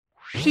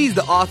She's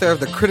the author of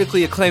the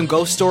critically acclaimed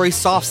ghost story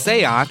Soft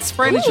Seance,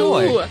 Franny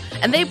Joy.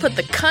 And they put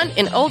the cunt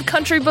in Old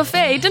Country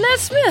Buffet, Danette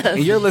Smith.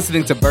 And you're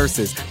listening to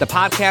Verses, the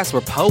podcast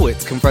where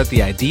poets confront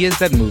the ideas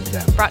that move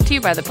them. Brought to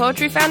you by the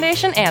Poetry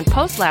Foundation and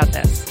Post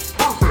Loudness.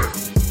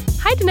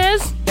 Hi,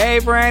 Danez. Hey,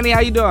 Franny, how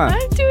you doing?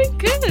 I'm doing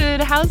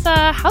good. How's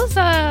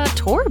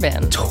tour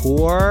been?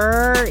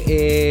 Tour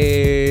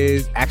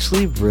is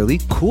actually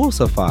really cool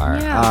so far.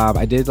 Yeah.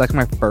 I did like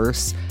my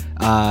first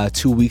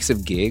 2 weeks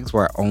of gigs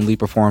where I only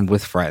performed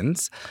with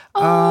friends.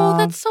 Oh,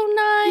 that's so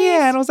nice.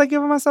 Yeah, and I was like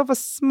giving myself a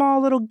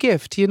small little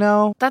gift, you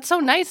know? That's so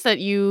nice that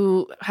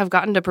you have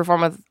gotten to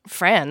perform with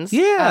friends.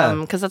 Yeah.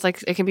 Because that's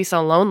like, it can be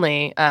so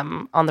lonely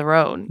on the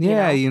road.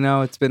 Yeah, you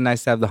know? it's been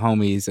nice to have the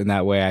homies, and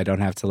that way I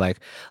don't have to like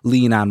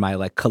lean on my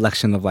like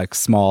collection of like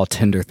small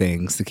Tinder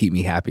things to keep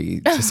me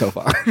happy just so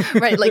far.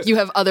 Right, like you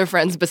have other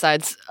friends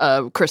besides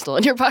Crystal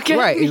in your pocket.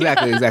 Right,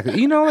 exactly.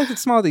 You know, like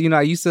it's small that,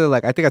 I used to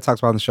like, I think I talked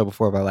about on the show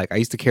before, but like I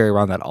used to carry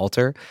around that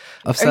altar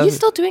of stuff. Are you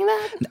still doing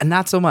that?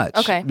 Not so much.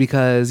 Okay.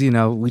 Because,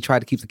 we try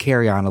to keep the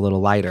carry-on a little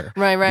lighter.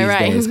 Right.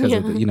 These days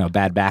because of,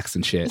 bad backs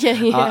and shit.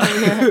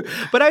 Yeah.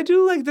 But I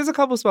do like, there's a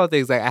couple small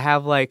things. Like I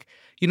have like,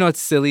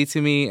 it's silly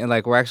to me, and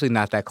like we're actually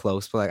not that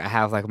close, but like I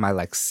have like my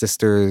like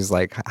sister's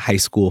like high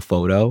school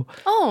photo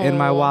in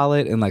my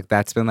wallet, and like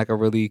that's been like a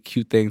really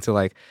cute thing to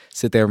like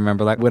sit there and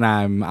remember, like when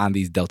I'm on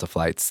these Delta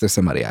flights, there's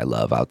somebody I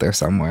love out there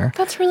somewhere.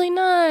 That's really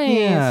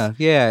nice.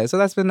 Yeah. So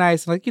that's been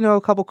nice. Like,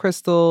 a couple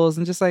crystals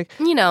and just like,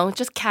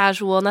 just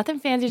casual, nothing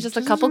fancy, just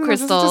a couple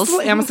crystals. Just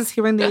little amethyst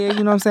here and there,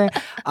 you know what I'm saying?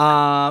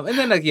 And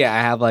then like,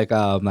 I have like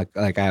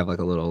I have like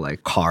a little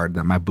like card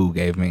that my boo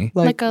gave me.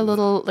 Like a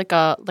little, like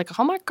a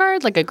Hallmark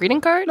card, like a greeting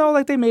card? No,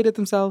 like they made it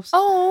themselves.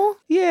 Oh.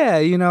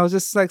 Yeah,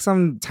 just like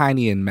some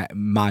tiny and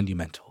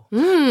monumental.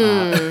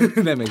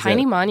 That makes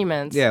tiny sense.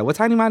 Monuments. Yeah, what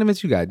tiny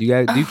monuments you got? Do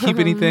you keep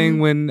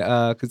anything when,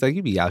 because like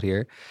you be out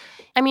here?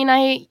 I mean,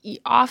 I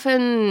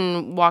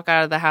often walk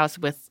out of the house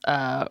with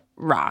a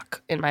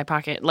rock in my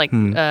pocket, like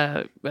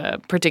a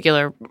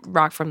particular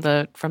rock from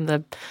the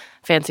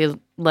fancy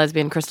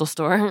lesbian crystal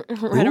store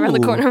right around the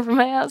corner from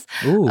my house.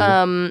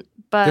 Ooh.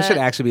 But there should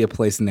actually be a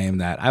place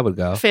named that. I would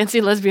go.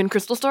 Fancy lesbian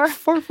crystal store?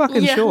 For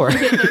fucking sure.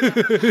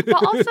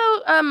 Well, also,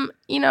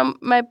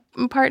 my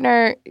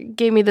partner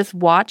gave me this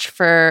watch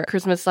for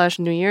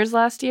Christmas/New Year's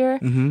last year.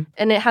 Mm-hmm.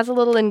 And it has a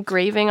little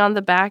engraving on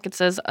the back. It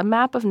says, "A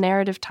map of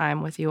narrative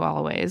time with you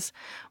always,"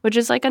 which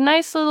is like a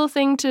nice little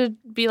thing to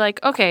be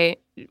like, okay,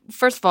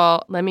 first of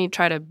all, let me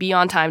try to be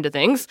on time to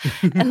things.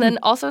 And then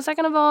also,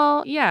 second of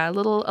all, a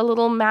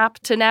little map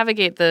to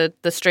navigate the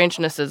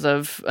strangenesses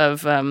of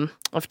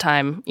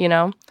time,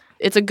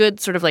 It's a good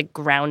sort of like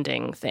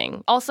grounding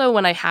thing. Also,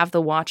 when I have the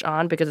watch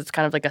on, because it's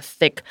kind of like a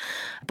thick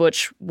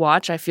butch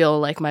watch, I feel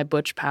like my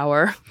butch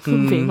power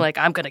being like,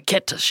 I'm going to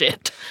get to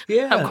shit.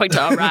 Yeah. I'm going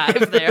to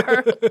arrive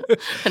there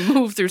and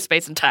move through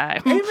space and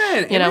time.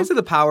 Amen. Amen to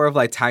the power of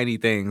like tiny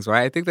things,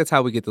 right? I think that's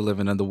how we get to live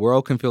in. And the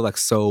world can feel like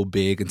so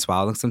big and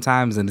swallowing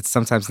sometimes. And it's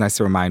sometimes nice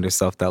to remind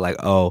yourself that like,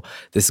 oh,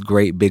 this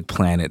great big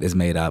planet is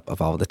made up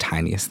of all the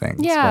tiniest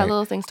things. Yeah, right?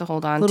 little things to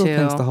hold on little to.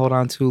 Little things to hold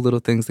on to,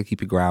 little things that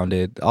keep you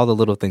grounded, all the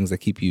little things that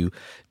keep you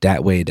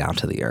that way down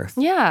to the earth.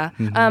 Yeah.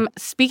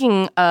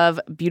 Speaking of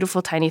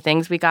beautiful tiny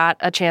things, we got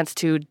a chance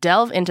to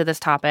delve into this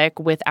topic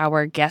with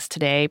our guest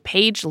today,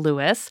 Paige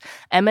Lewis,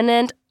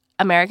 eminent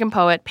American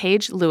poet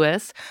Paige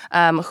Lewis,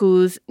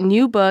 whose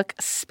new book,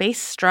 Space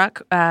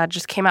Struck,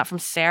 just came out from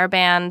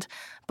Saraband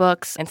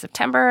Books in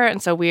September. And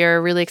so we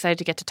are really excited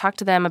to get to talk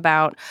to them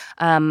about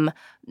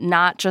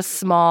not just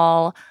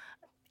small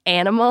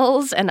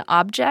animals and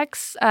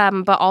objects,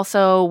 but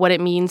also what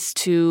it means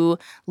to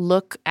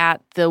look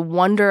at the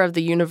wonder of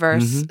the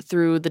universe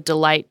through the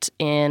delight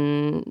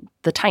in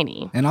the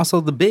tiny. And also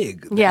the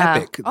big, the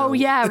epic.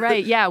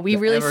 Right. Yeah, we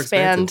really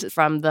spanned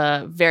from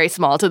the very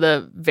small to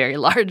the very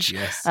large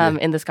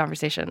in this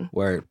conversation.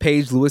 Where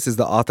Paige Lewis is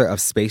the author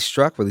of Space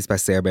Struck, released by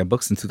Saraband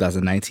Books in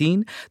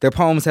 2019. Their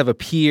poems have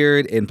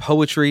appeared in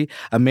Poetry,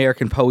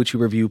 American Poetry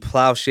Review,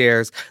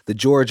 Plowshares, the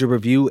Georgia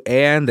Review,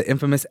 and the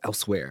infamous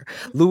Elsewhere.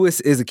 Lewis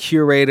is a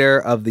curator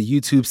of the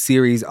YouTube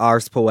series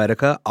Ars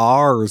Poetica.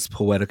 Ars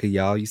Poetica,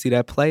 y'all. You see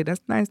that play?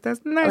 That's nice. That's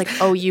nice.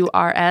 Like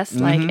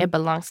OURS, like it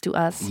belongs to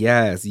us.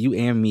 Yes, you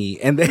and me.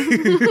 And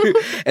they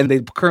and they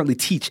currently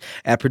teach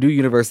at Purdue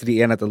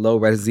University and at the Low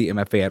Residency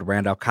MFA at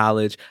Randolph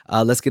College.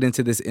 Let's get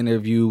into this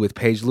interview with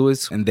Paige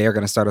Lewis, and they're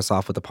going to start us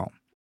off with a poem.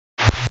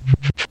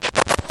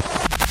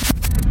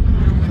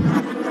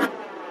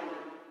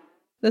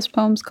 This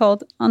poem's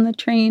called On the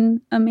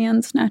Train, a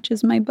Man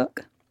Snatches My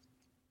Book.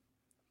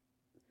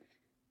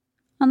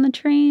 On the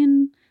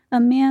train, a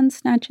man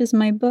snatches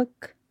my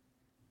book,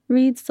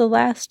 reads the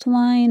last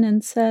line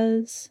and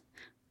says,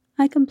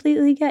 I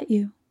completely get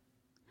you.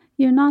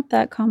 You're not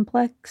that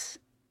complex.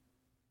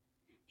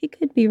 He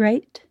could be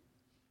right.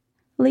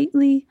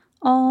 Lately,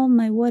 all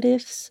my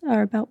what-ifs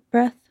are about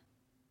breath.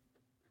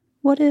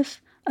 What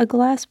if a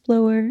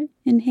glassblower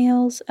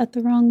inhales at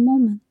the wrong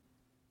moment?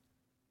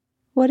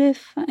 What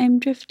if I'm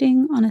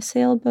drifting on a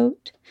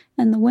sailboat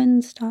and the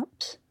wind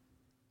stops?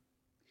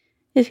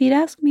 If he'd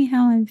ask me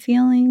how I'm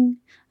feeling,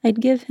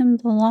 I'd give him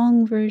the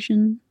long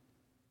version.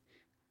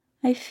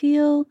 I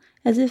feel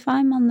as if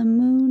I'm on the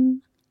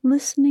moon,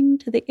 listening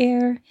to the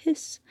air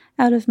hiss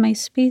out of my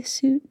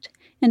spacesuit,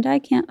 and I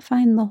can't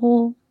find the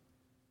hole.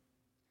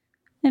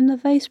 I'm the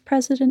vice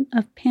president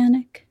of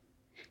Panic,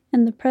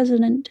 and the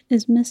president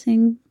is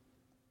missing.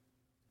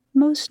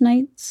 Most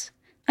nights,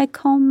 I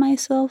calm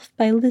myself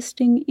by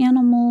listing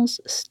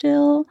animals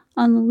still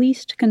on the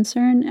least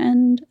concern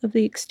end of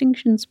the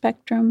extinction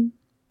spectrum.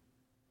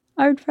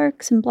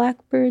 Aardvarks and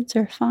blackbirds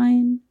are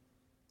fine.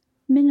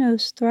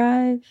 Minnows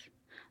thrive,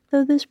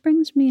 though this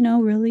brings me no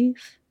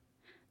relief.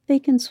 They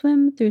can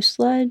swim through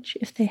sludge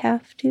if they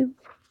have to.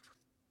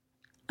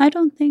 I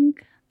don't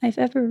think I've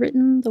ever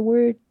written the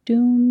word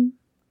doom,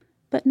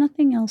 but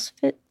nothing else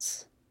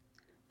fits.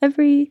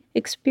 Every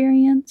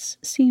experience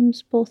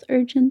seems both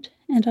urgent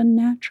and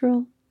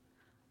unnatural.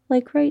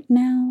 Like right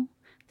now,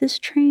 this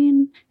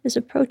train is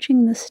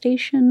approaching the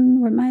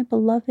station where my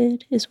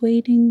beloved is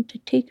waiting to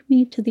take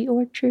me to the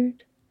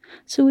orchard,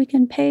 so we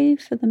can pay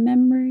for the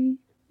memory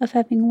of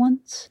having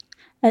once,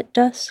 at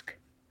dusk,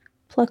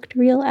 plucked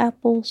real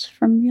apples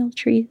from real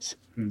trees.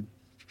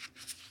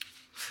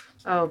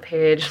 Oh,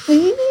 Paige.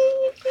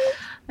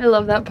 I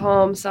love that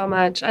poem so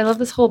much. I love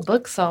this whole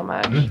book so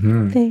much.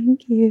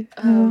 Thank you.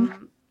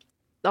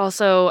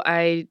 Also,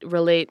 I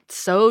relate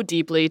so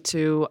deeply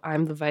to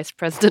I'm the vice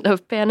president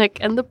of Panic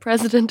and the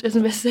president is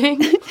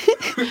missing.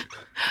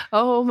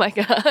 Oh my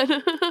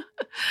God.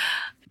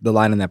 The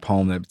line in that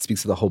poem that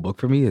speaks to the whole book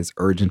for me is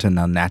urgent and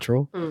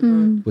unnatural,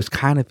 which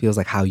kind of feels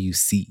like how you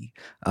see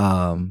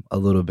a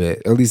little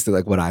bit, or at least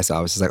like what I saw.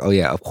 I was just like, oh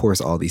yeah, of course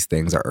all these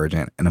things are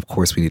urgent and of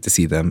course we need to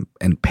see them.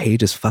 And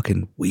Paige is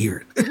fucking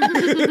weird.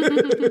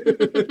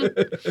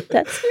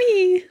 That's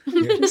me.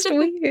 I'm just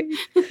weird.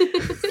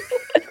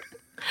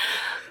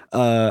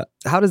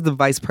 How does the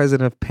vice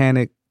president of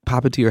Panic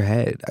pop into your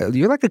head?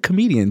 You're like a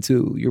comedian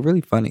too. You're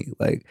really funny.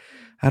 Like,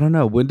 I don't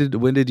know. When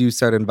did you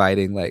start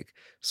inviting like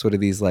sort of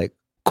these like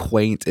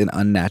quaint and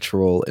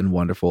unnatural and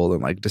wonderful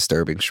and like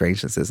disturbing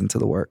strangenesses into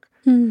the work?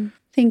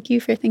 Thank you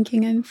for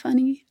thinking I'm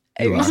funny.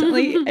 I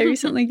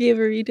recently gave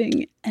a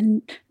reading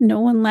and no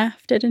one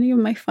laughed at any of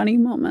my funny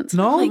moments.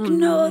 No? I'm like,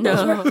 no,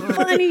 those were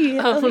funny.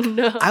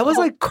 No. I was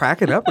like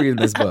cracking up reading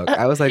this book.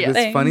 I was like, Yeah,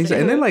 this funny,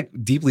 and then like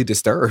deeply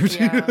disturbed.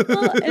 Yeah.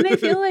 Well, and I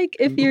feel like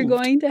if you're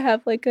going to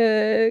have like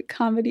a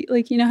comedy,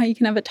 like you know how you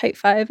can have a type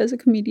 5 as a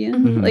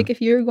comedian, like if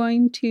you're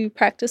going to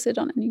practice it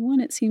on anyone,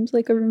 it seems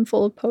like a room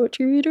full of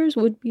poetry readers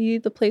would be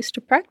the place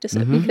to practice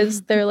it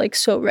because they're like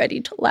so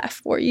ready to laugh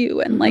for you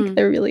and like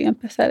they're really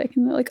empathetic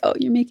and they're like, oh,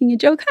 you're making a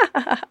joke, ha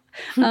ha ha.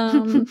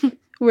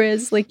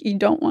 Whereas like you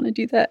don't want to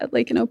do that at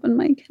like an open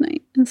mic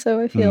night, and so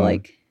I feel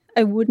like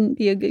I wouldn't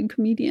be a good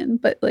comedian,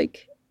 but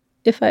like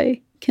if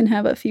I can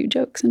have a few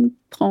jokes and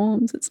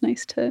poems, it's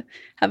nice to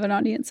have an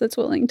audience that's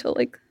willing to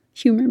like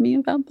humor me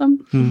about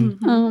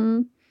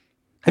them.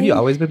 Have you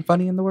always been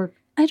funny in the work?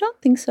 I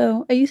don't think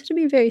so. I used to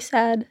be very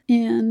sad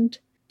and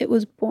it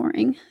was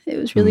boring. It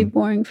was really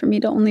boring for me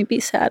to only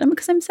be sad. And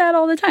because I'm sad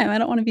all the time. I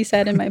don't want to be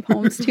sad in my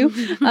poems too.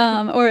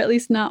 Or at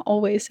least not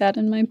always sad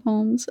in my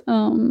poems.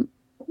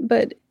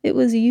 But it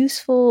was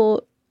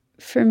useful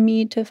for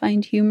me to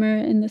find humor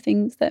in the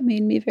things that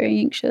made me very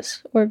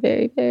anxious or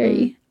very,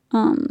 very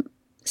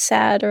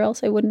sad, or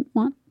else I wouldn't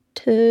want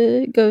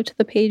to go to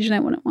the page and I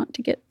wouldn't want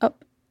to get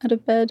up out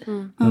of bed.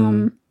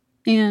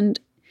 And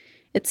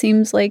it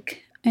seems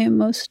like I am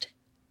most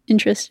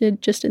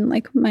interested just in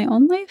like my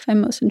own life. I'm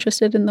most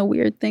interested in the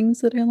weird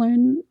things that I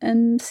learn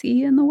and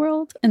see in the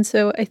world. And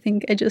so I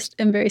think I just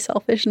am very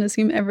selfish and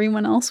assume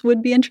everyone else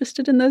would be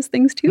interested in those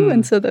things too.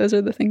 And so those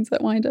are the things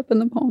that wind up in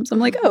the poems. I'm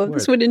like, oh,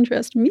 this would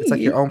interest me. It's like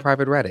your own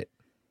private Reddit.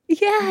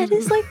 Yeah, it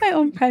is like my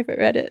own private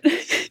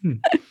Reddit.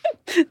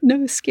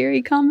 No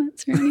scary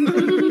comments or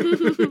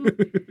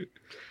anything.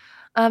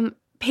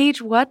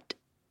 Paige, what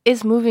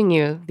is moving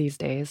you these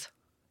days?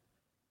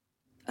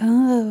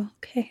 Oh,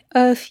 okay.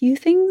 A few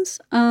things.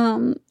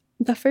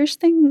 The first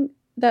thing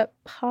that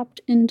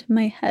popped into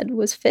my head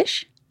was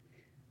fish,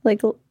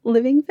 like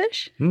living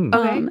fish,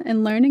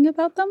 and learning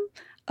about them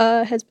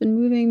has been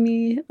moving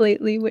me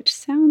lately, which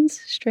sounds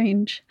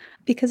strange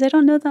because I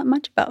don't know that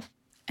much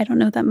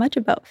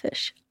about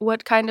fish.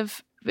 What kind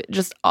of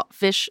just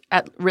fish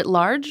at writ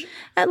large?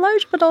 At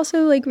large, but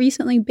also like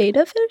recently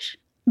betta fish.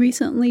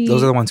 Recently,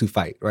 those are the ones who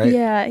fight, right?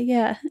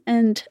 Yeah.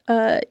 And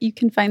you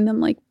can find them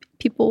like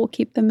people will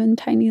keep them in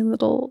tiny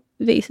little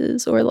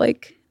vases or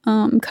like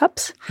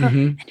cups.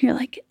 And you're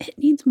like, it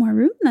needs more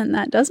room than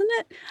that, doesn't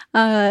it?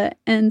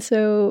 And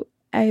so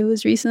I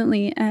was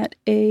recently at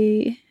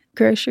a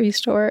grocery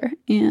store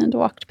and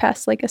walked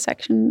past like a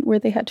section where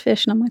they had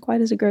fish. And I'm like, why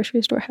does a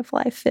grocery store have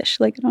live fish?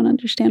 Like, I don't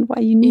understand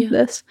why you need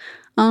this.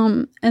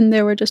 And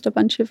there were just a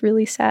bunch of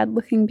really sad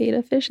looking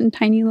betta fish in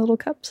tiny little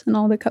cups. And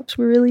all the cups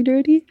were really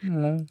dirty.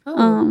 And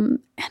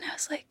I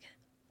was like,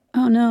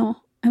 oh no,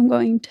 I'm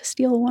going to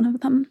steal one of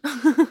them.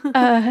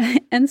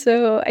 And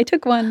so I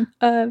took one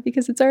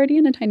because it's already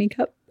in a tiny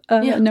cup.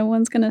 No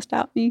one's going to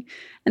stop me.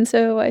 And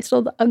so I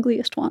stole the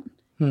ugliest one.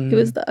 It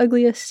was the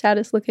ugliest,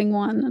 saddest looking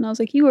one. And I was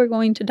like, you are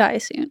going to die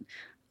soon.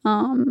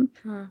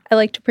 I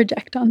like to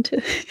project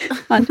onto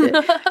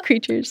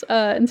creatures.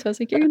 And so I was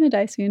like, you're going to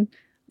die soon.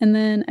 And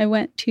then I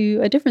went to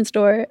a different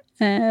store,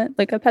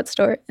 like a pet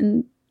store,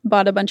 and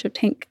bought a bunch of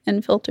tank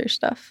and filter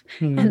stuff.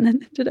 And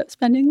then ended up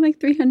spending like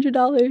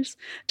 $300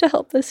 to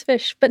help this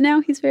fish. But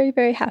now he's very,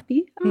 very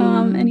happy.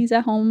 And he's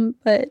at home.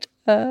 But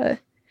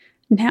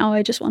now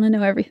I just want to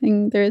know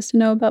everything there is to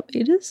know about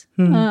betas.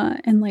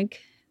 And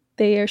like,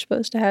 they are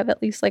supposed to have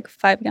at least like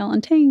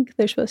 5-gallon tank.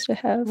 They're supposed to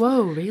have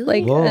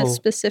like a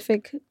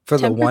specific for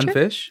the one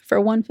fish? For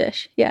one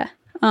fish, yeah.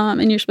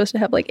 And you're supposed to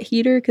have like a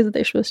heater because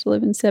they're supposed to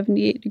live in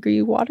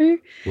 78-degree water.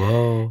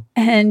 Whoa.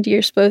 And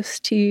you're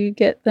supposed to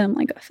get them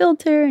like a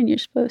filter, and you're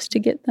supposed to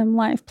get them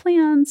live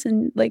plants,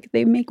 and like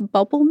they make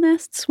bubble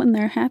nests when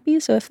they're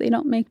happy. So if they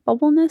don't make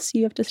bubble nests,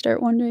 you have to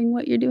start wondering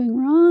what you're doing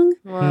wrong.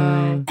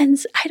 Wow.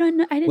 And I don't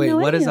know. I didn't know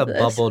what any is a of this.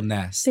 bubble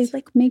nest? They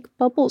like make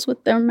bubbles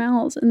with their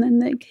mouths, and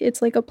then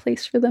it's like a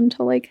place for them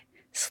to like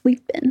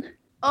sleep in.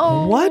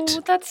 Oh, What?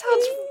 That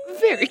sounds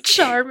very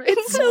charming.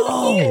 It's so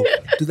Oh,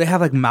 do they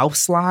have like mouth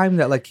slime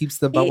that like keeps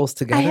the bubbles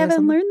together? I or haven't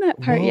something? learned that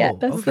part yet.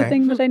 That's the okay.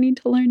 thing that I need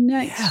to learn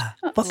next.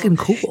 Yeah, fucking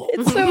cool.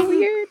 It's so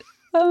weird.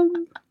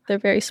 They're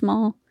very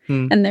small,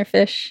 and they're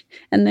fish,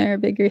 and there are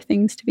bigger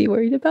things to be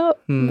worried about.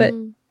 But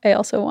I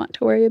also want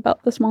to worry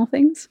about the small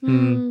things.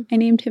 I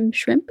named him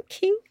Shrimp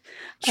King.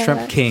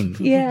 Shrimp King.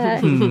 Yeah.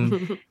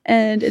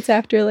 And it's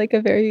after like a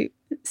very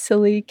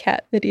silly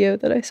cat video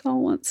that I saw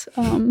once.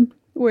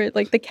 Where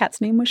like the cat's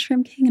name was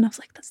Shrimp King, and I was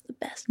like, that's the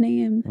best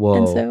name. Whoa.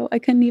 And so I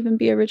couldn't even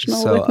be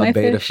original So with my a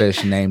beta fish.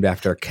 fish named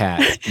after a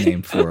cat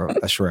named for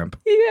a shrimp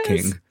Yes.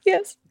 king.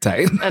 Yes.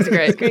 Tight. That's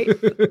great. Great.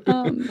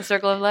 The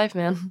circle of life,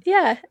 man.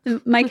 Yeah,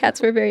 my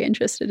cats were very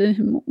interested in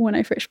him when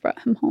I first brought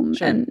him home,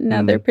 Sure. and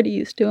now they're pretty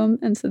used to him,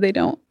 and so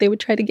they would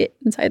try to get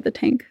inside the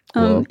tank,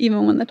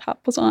 even when the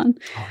top was on.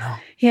 Oh no.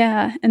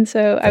 Yeah, and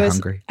so I was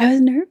hungry.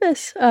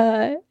 nervous,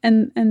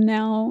 and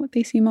now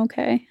they seem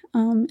okay,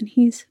 and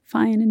he's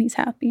fine, and he's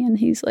happy, and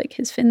he's like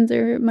his fins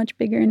are much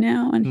bigger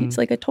now, and he's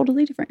like a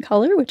totally different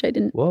color, which I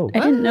didn't know.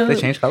 They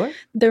change color?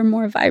 They're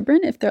more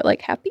vibrant if they're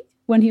like happy.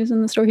 When he was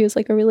in the store, he was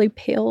like a really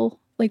pale,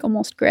 like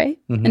almost gray,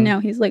 and now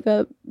he's like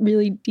a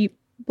really deep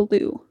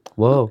blue.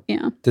 Whoa.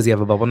 Yeah. Does he have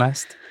a bubble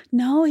nest?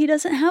 No, he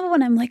doesn't have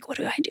one. I'm like, what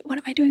do I do? What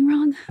am I doing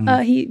wrong?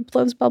 He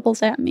blows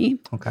bubbles at me.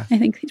 Okay. I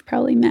think he's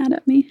probably mad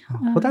at me.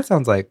 Well, that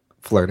sounds like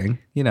flirting,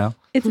 you know.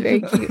 It's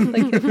very cute.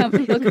 Like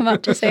he'll come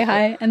up to say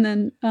hi, and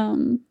then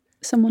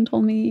someone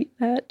told me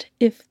that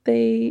if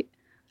they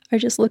are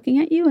just looking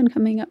at you and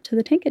coming up to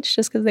the tank, it's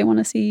just because they want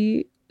to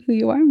see who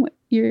you are and what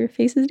your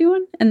face is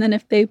doing. And then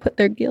if they put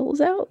their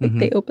gills out, like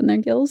they open their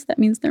gills, that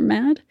means they're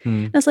mad.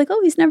 And I was like, oh,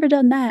 he's never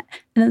done that.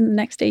 And then the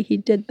next day he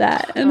did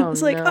that. And I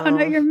was like, oh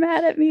no, you're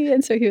mad at me.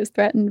 And so he was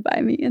threatened by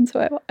me. And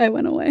so I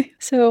went away.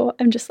 So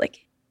I'm just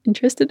like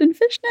interested in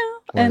fish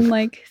now and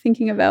like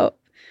thinking about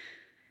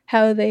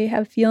how they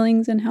have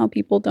feelings and how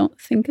people don't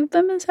think of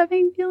them as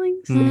having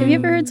feelings. Have you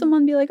ever heard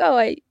someone be like, oh,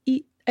 I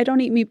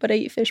don't eat meat, but I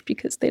eat fish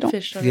because they don't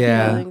Fish don't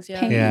have feelings, yeah.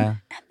 pain. Yeah.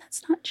 And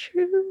that's not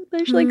true.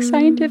 There's like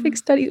scientific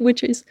study,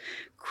 which is,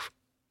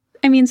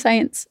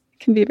 science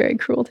can be very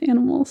cruel to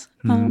animals.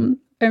 I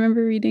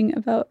remember reading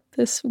about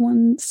this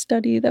one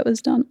study that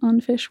was done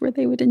on fish where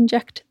they would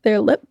inject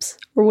their lips,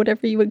 or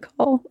whatever you would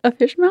call a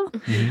fish mouth,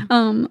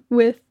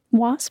 with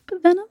wasp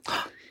venom.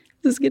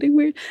 This is getting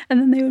weird. And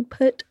then they would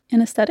put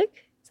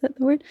anesthetic, is that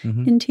the word,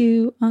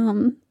 into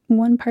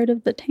one part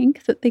of the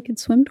tank that they could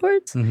swim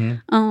towards.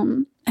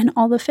 And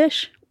all the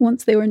fish,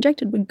 once they were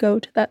injected, would go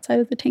to that side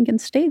of the tank and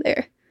stay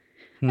there.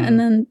 And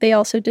then they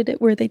also did it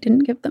where they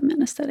didn't give them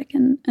anesthetic.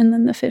 And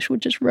then the fish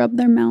would just rub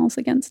their mouths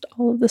against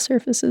all of the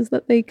surfaces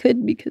that they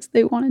could because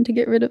they wanted to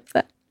get rid of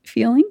that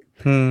feeling.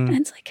 And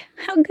it's like,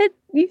 how could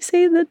you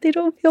say that they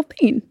don't feel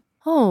pain?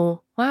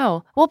 Oh,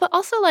 wow. Well, but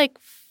also like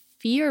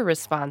fear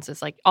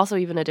responses, like also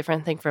even a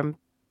different thing from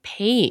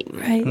pain.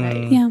 Right.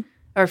 Right. Yeah.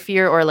 Or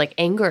fear or like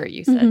anger,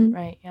 you said,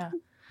 right? Yeah.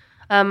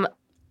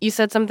 You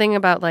said something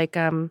about like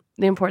the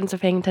importance of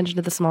paying attention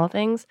to the small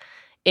things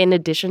in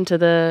addition to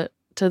the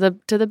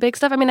big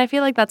stuff. I mean, I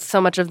feel like that's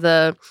so much of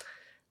the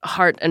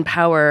heart and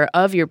power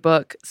of your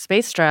book,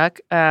 Space Struck,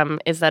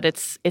 is that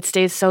it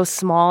stays so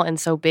small and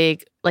so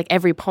big. Like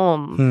every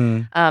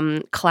poem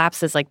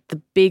collapses like the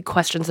big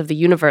questions of the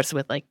universe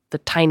with like the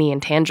tiny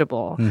and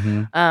tangible.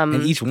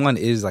 And each one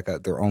is like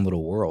their own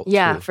little world.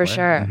 Yeah, too, for right?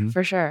 sure.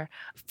 For sure.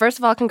 First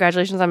of all,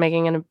 congratulations on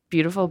making a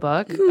beautiful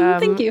book.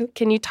 Thank you.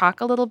 Can you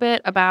talk a little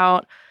bit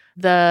about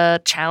the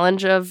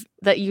challenge of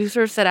that you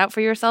sort of set out for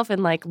yourself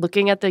in like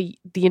looking at the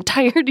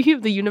entirety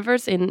of the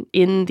universe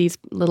in these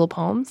little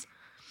poems?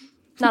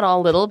 Not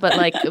all little, but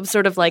like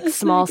sort of like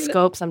small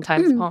scope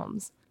sometimes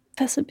poems.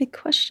 That's a big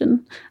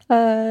question.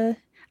 I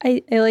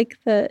like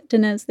the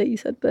Dinez that you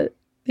said that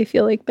they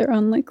feel like they're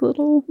on like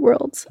little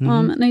worlds.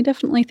 And I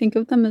definitely think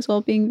of them as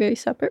all being very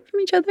separate from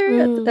each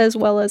other, as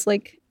well as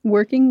like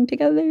working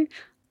together.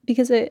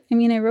 Because I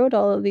wrote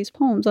all of these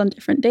poems on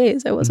different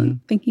days. I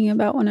wasn't thinking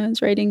about when I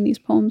was writing these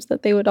poems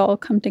that they would all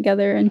come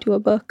together into a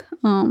book.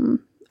 I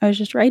was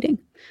just writing.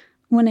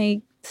 When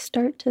I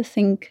start to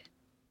think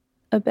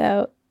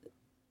about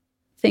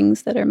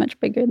things that are much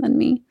bigger than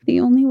me. The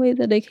only way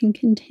that I can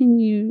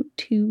continue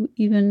to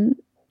even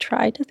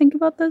try to think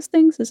about those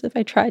things is if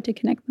I try to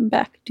connect them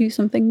back, do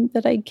something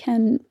that I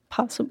can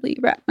possibly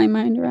wrap my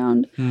mind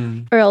around,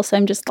 or else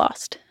I'm just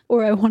lost,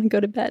 or I want to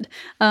go to bed.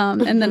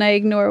 And then I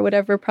ignore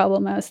whatever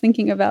problem I was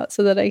thinking about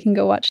so that I can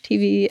go watch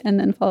TV and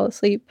then fall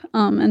asleep.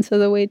 And so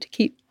the way to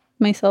keep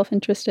myself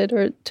interested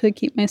or to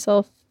keep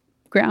myself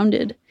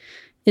grounded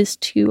is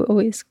to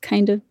always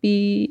kind of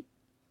be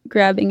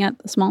grabbing at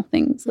the small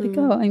things, like,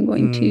 oh, I'm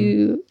going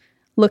to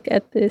look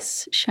at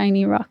this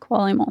shiny rock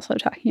while I'm also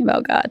talking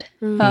about God,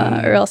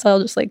 or else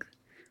I'll just like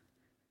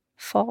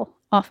fall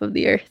off of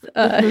the earth.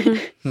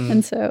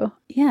 And so,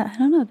 yeah, I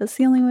don't know. That's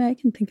the only way I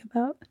can think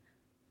about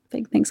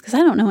big things, because I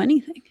don't know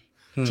anything.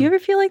 Do you ever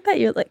feel like that?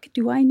 You're like,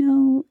 do I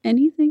know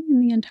anything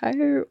in the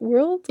entire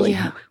world? Like,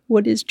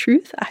 what is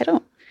truth? I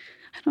don't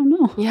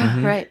know.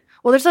 Yeah, right.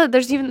 Well,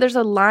 there's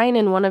a line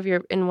in one of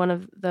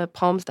the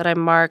poems that I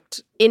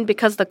marked in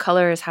because the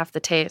color is half the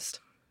taste.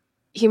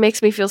 He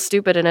makes me feel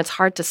stupid, and it's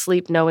hard to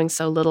sleep knowing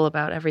so little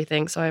about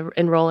everything. So I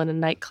enroll in a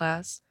night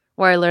class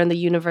where I learn the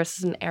universe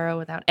is an arrow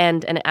without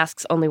end, and it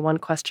asks only one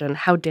question: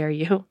 how dare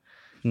you?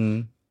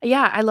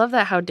 Yeah, I love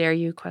that "how dare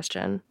you"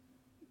 question.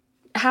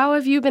 How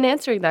have you been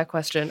answering that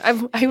question? I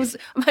was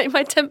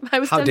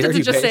tempted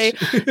to just say,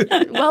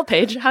 "Well,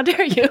 Paige, how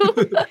dare you?"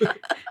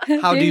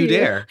 How do you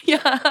dare?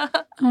 Yeah.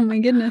 Oh my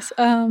goodness.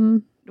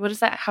 What does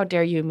that "how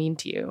dare you" mean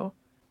to you?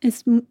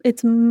 It's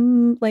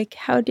like,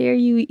 how dare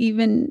you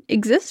even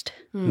exist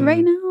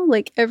right now?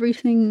 Like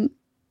everything,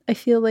 I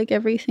feel like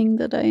everything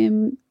that I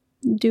am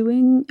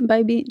doing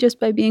by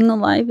being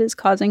alive is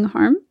causing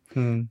harm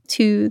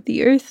to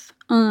the earth,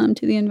 to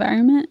the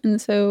environment.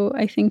 And so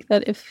I think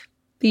that if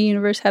the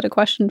universe had a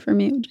question for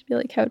me, it would just be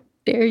like, how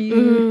dare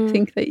you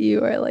think that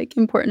you are like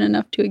important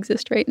enough to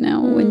exist right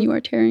now when you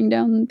are tearing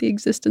down the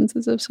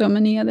existences of so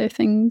many other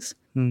things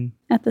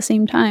at the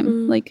same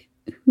time? Like,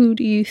 who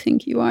do you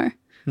think you are?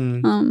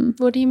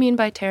 What do you mean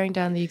by tearing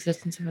down the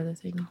existence of other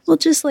things? Well,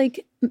 just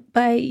like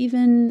by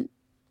even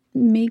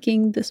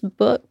making this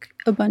book,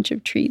 a bunch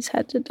of trees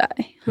had to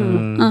die.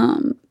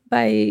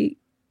 By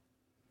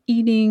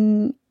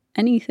eating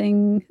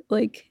anything,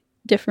 like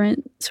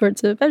different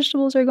sorts of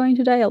vegetables are going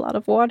to die. A lot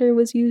of water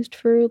was used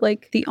for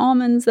like the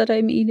almonds that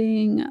I'm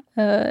eating.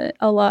 A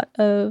lot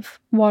of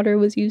water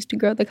was used to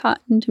grow the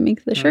cotton to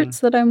make the shirts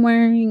that I'm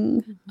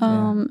wearing.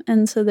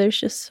 And so there's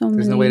just so many.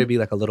 There's no way to be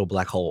like a little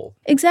black hole.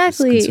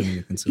 Exactly.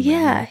 Just consuming.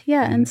 Yeah.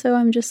 And so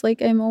I'm just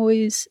like, I'm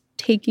always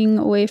taking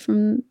away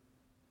from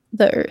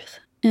the earth.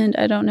 And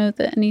I don't know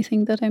that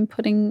anything that I'm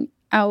putting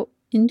out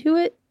into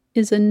it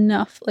is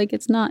enough. Like,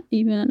 it's not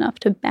even enough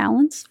to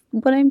balance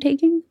what I'm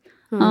taking.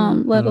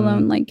 Let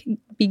alone like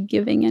be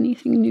giving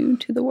anything new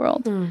to the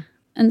world.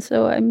 And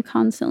so I'm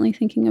constantly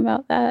thinking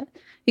about that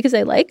because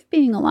I like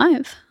being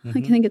alive.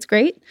 Like, I think it's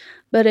great,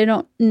 but I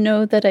don't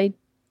know that I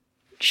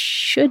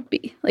should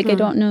be. Like, I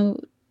don't know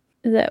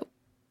that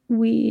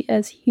we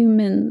as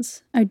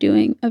humans are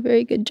doing a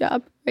very good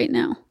job right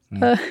now.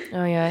 Oh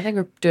yeah, I think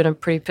we're doing a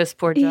pretty piss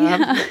poor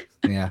job.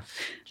 Yeah.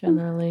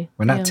 Generally.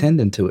 We're not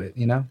tending to it,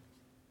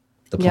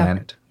 the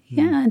planet.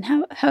 Yeah, and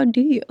how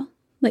do you?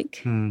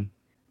 Like,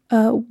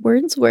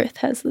 Wordsworth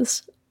has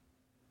this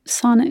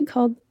sonnet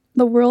called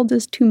 "The World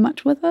is Too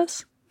Much with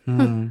Us."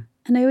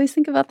 And I always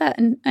think about that.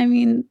 And I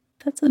mean,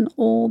 that's an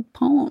old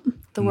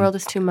poem. The world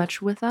is too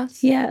much with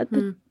us? Yeah,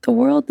 the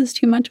world is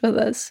too much with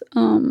us.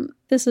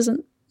 This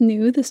isn't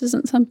new. This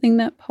isn't something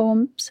that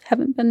poems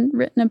haven't been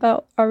written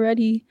about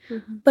already,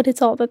 but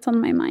it's all that's on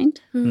my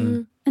mind.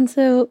 And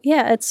so,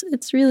 yeah,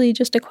 it's really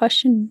just a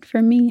question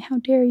for me. How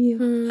dare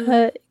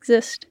you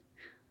exist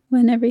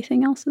when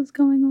everything else is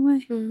going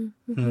away?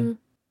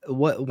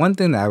 One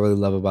thing that I really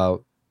love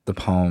about the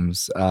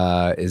poems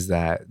is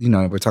that,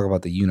 we're talking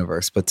about the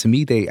universe, but to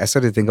me, I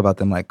started to think about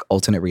them like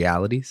alternate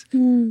realities,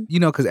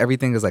 because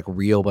everything is like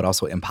real, but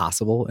also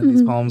impossible in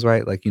these poems,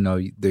 right? Like,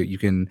 you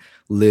can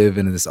live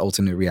in this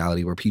alternate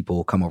reality where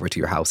people come over to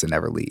your house and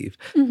never leave,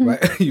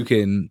 right? You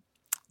can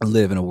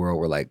live in a world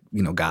where like,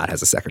 God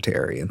has a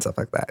secretary and stuff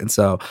like that. And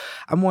so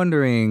I'm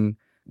wondering,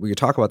 when you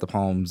talk about the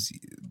poems,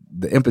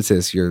 the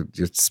emphasis, you're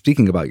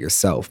speaking about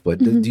yourself, but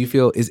do you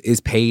feel,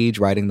 is Paige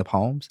writing the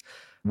poems?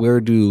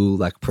 Where do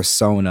like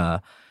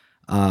persona,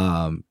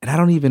 and I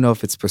don't even know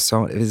if it's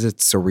persona, is it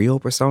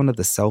surreal persona,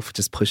 the self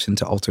just pushed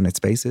into alternate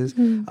spaces?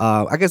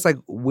 I guess like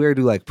where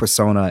do like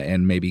persona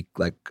and maybe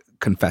like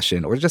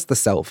confession or just the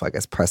self, I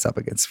guess, press up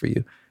against for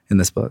you in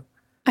this book?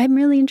 I'm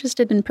really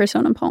interested in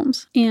persona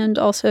poems and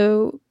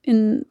also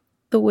in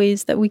the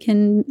ways that we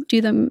can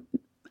do them.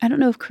 I don't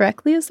know if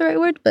correctly is the right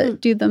word, but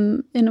do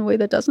them in a way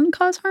that doesn't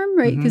cause harm,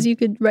 right? Because you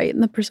could write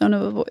in the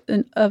persona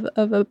of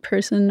a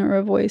person or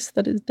a voice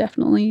that is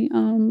definitely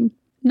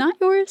not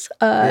yours,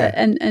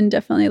 and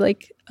definitely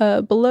like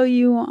below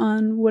you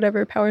on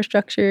whatever power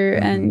structure,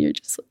 and you're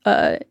just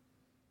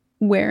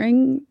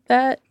wearing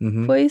that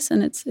voice,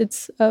 and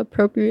it's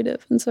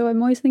appropriative. And so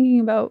I'm always thinking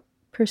about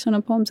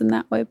persona poems in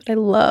that way, but I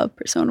love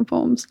persona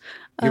poems.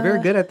 You're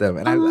very good at them,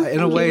 and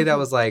in a way that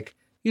was like,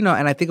 and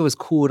I think it was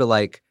cool to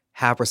like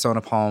have persona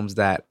poems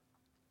that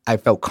I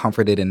felt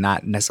comforted in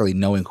not necessarily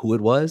knowing who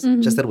it was,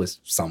 just that it was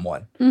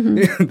someone.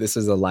 This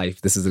is a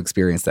life, this is an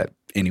experience that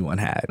anyone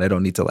had. I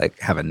don't need to like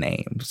have a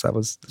name. So I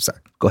was, sorry,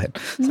 go ahead.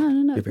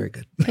 No. You're very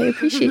good. I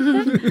appreciate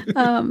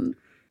that.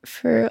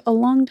 For a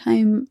long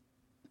time,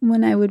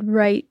 when I would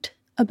write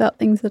about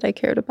things that I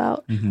cared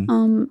about,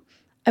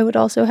 I would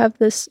also have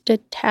this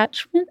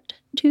detachment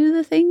to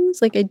the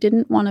things. Like I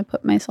didn't want to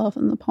put myself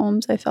in the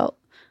poems. I felt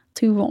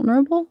too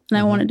vulnerable and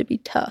I wanted to be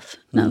tough.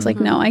 And I was like,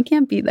 no, I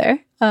can't be there.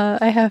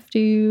 I have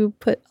to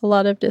put a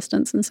lot of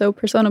distance. And so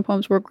persona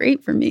poems were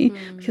great for me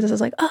because I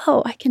was like,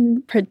 oh, I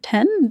can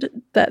pretend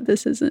that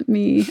this isn't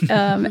me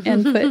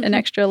and put an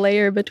extra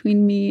layer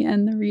between me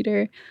and the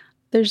reader.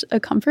 There's a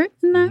comfort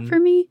in that for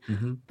me.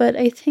 But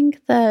I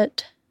think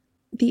that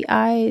the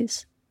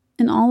eyes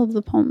in all of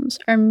the poems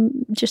are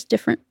just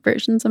different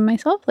versions of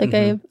myself. Like I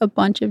have a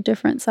bunch of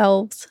different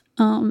selves.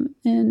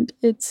 And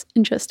it's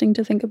interesting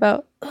to think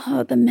about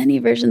the many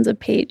versions of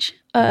Paige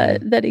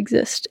that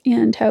exist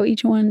and how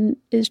each one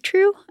is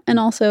true and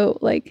also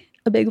like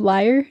a big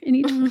liar in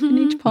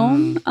each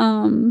poem.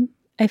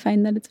 I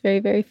find that it's very,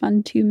 very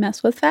fun to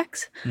mess with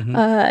facts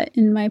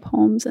in my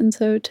poems. And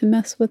so to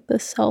mess with the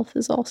self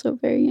is also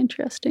very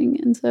interesting.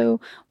 And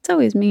so it's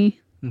always me.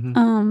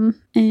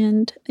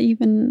 And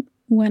even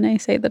when I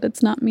say that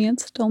it's not me,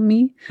 it's still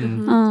me.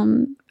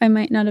 I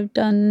might not have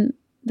done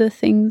the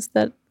things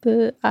that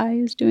the eye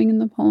is doing in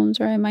the poems,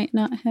 or I might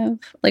not have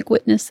like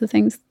witnessed the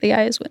things that the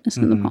eye is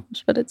witnessing in the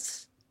poems, but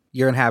it's...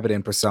 You're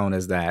inhabiting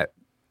personas that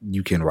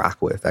you can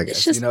rock with, I guess.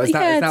 It's just, you know, it's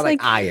not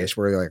like eye-ish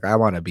where you're like, I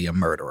want to be a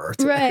murderer.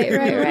 Right.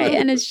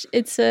 And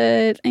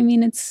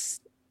it's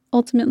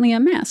ultimately a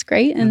mask,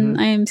 right?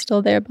 And I am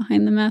still there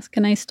behind the mask,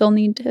 and I still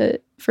need to,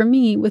 for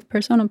me, with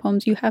persona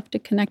poems, you have to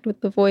connect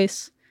with the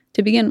voice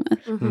to begin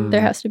with.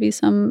 There has to be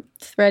some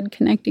thread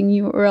connecting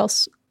you, or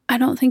else I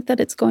don't think that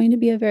it's going to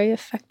be a very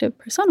effective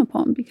persona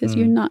poem because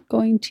you're not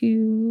going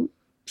to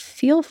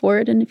feel for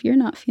it. And if you're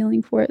not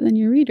feeling for it, then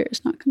your reader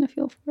is not going to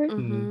feel for it.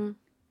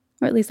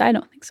 Or at least I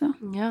don't think so.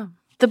 Yeah.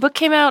 The book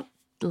came out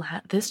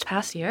this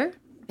past year?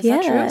 Is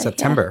that true?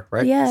 September,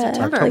 right? Yeah.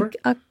 September?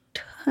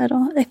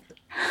 Like,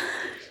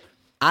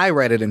 I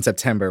read it in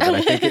September, but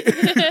I think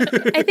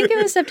I think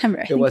it was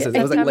September. It was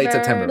like late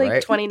September, like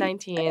right?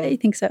 2019. I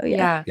think so,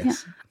 yeah.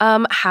 Yes.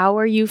 How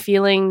are you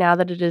feeling now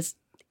that it is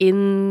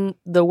in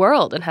the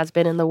world and has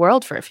been in the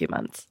world for a few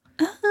months?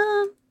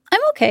 I'm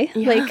okay.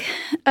 Yeah. Like,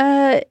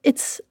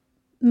 it's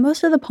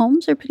most of the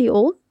poems are pretty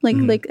old,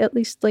 like at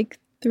least like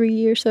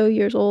 3 or so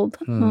years old.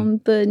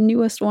 The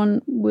newest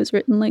one was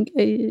written like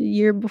a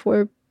year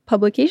before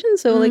publication,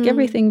 so like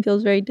everything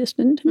feels very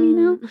distant to me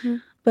now.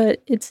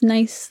 But it's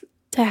nice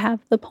to have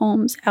the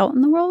poems out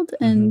in the world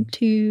and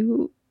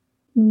to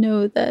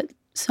know that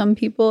some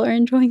people are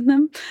enjoying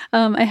them.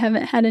 I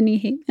haven't had any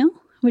hate mail,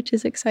 which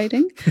is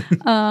exciting.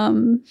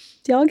 Do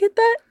y'all get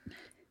that?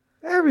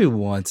 Every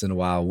once in a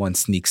while, one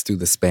sneaks through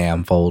the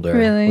spam folder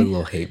with a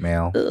little hate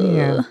mail.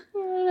 Yeah. I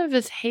don't know if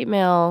it's hate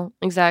mail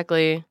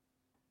exactly.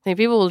 I think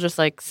people will just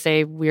like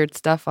say weird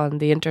stuff on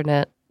the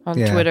internet, on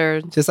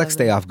Twitter. Just like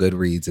stay off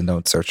Goodreads and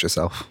don't search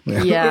yourself.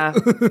 Yeah,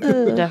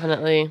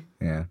 definitely.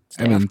 Yeah.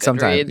 Stay off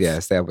sometimes,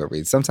 Goodreads. stay off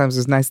Goodreads. Sometimes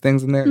there's nice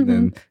things in there, and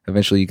then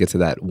eventually you get to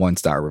that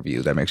 1-star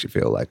review that makes you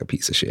feel like a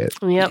piece of shit.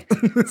 Yep.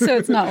 So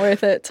it's not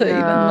worth it to even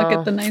look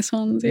at the nice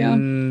ones, yeah.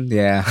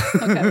 Yeah.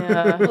 Okay.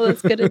 Yeah. Well,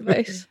 that's good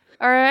advice.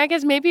 Or I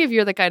guess maybe if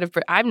you're the kind of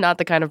I'm not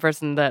the kind of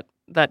person that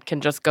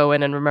can just go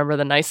in and remember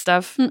the nice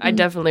stuff. I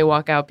definitely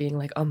walk out being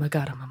like, oh my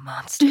God, I'm a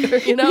monster,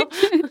 you know?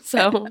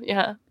 So,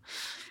 yeah.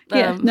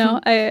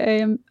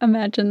 I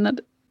imagine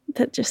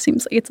that just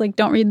seems like it's like,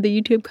 don't read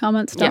the YouTube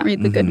comments, don't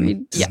read the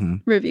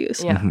Goodreads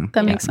reviews. Yeah.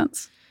 That makes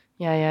sense.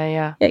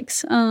 Yeah.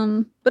 Yikes.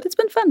 But it's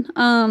been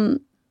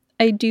fun.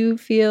 I do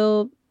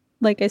feel,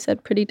 like I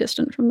said, pretty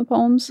distant from the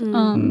poems.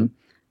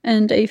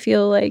 And I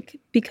feel like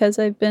because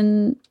I've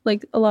been,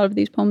 like, a lot of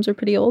these poems are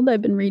pretty old,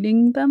 I've been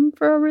reading them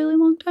for a really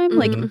long time,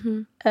 like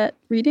at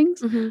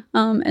readings.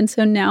 And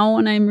so now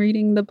when I'm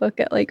reading the book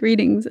at like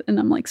readings and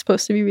I'm like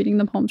supposed to be reading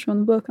the poems from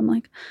the book, I'm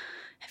like,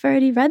 I've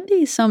already read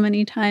these so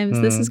many times.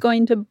 This is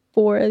going to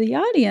bore the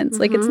audience.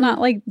 Like, it's not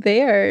like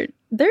they're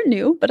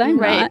new, but I'm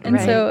not. And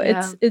so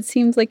it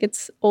seems like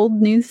it's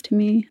old news to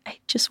me. I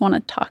just want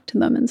to talk to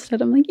them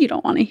instead. I'm like, you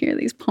don't want to hear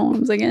these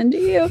poems again, do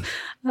you?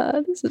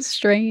 This is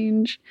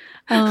strange.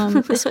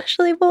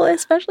 Especially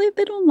if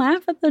they don't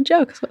laugh at the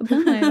jokes. Well,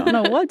 then I don't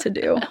know what to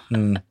do.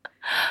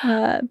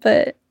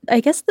 But I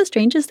guess the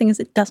strangest thing is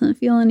it doesn't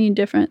feel any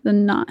different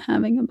than not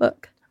having a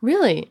book.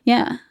 Really?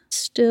 Yeah.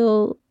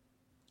 Still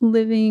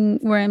living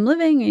where I'm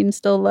living. I'm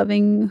still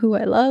loving who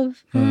I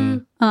love.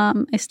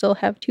 I still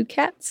have 2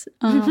 cats.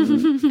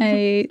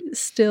 I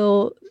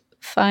still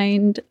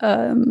find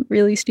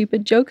really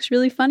stupid jokes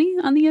really funny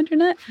on the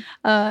internet.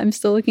 I'm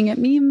still looking at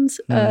memes,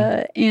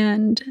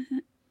 and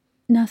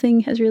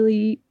nothing has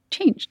really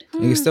changed.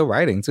 And you're still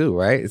writing too,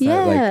 right? It's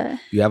not like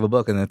you have a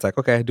book and it's like,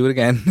 okay, do it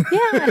again.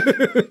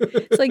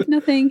 It's like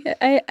nothing.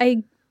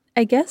 I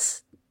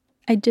guess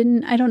I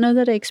don't know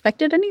that I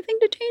expected anything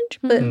to change,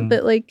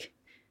 but like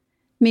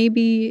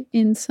maybe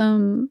in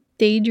some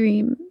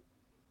daydream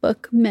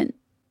book meant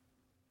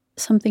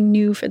something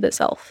new for this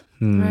elf.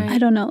 Right. I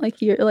don't know,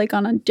 like you're like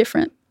on a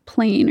different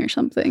plane or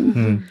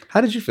something.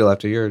 How did you feel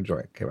after your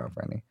joint came out,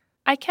 Franny?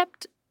 I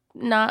kept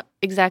not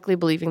exactly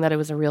believing that it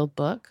was a real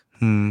book.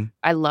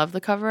 I love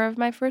the cover of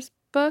my first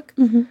book.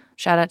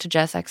 Shout out to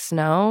Jess X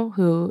Snow,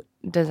 who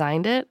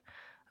designed it.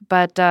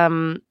 But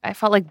I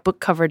felt like book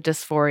cover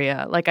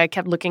dysphoria. Like I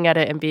kept looking at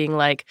it and being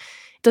like,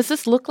 does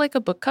this look like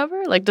a book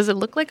cover? Like, does it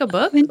look like a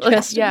book? Interesting.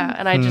 Like, yeah,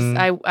 and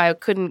I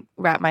couldn't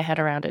wrap my head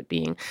around it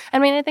being. I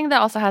mean, I think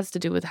that also has to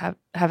do with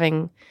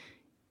having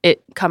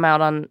it come out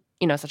on,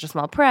 you know, such a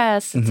small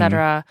press,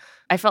 etc.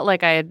 I felt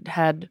like I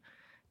had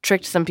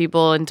tricked some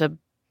people into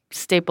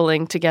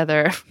stapling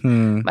together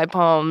my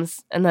poems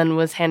and then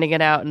was handing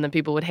it out, and then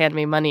people would hand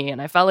me money,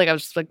 and I felt like I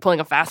was just like pulling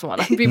a fast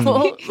one on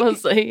people.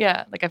 Mostly,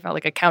 yeah, like I felt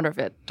like a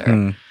counterfeit.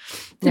 Did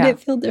it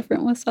feel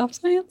different with Soft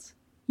Science?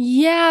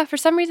 Yeah, for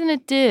some reason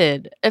it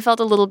did. It felt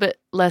a little bit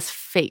less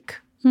fake.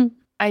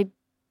 I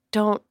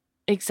don't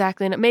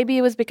exactly know. Maybe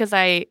it was because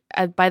I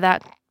by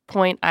that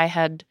point I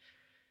had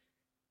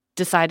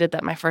decided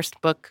that my first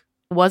book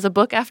was a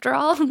book after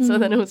all. So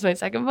then it was my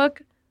second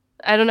book.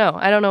 I don't know.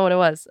 I don't know what it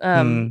was.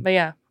 But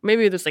yeah,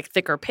 maybe there's like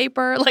thicker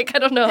paper. Like I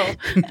don't know.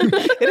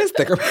 It is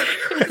thicker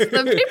paper.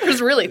 The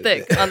paper's really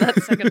thick on the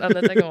second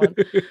one.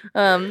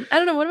 I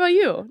don't know. What about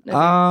you?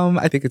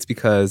 I think it's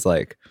because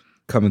like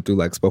coming through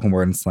like spoken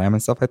word and slam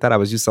and stuff like that, I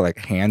was used to like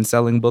hand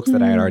selling books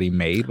that I had already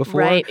made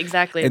before. Right,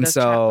 exactly. And those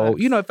so, chapbooks.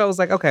 you know, it felt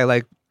like, okay,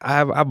 like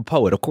I'm a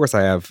poet. Of course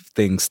I have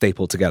things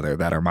stapled together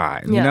that are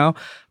mine, you Yeah. know?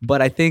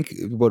 But I think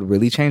what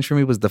really changed for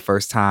me was the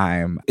first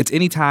time. It's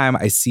any time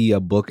I see a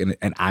book and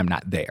I'm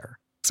not there.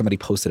 Somebody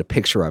posted a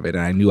picture of it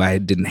and I knew I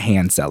didn't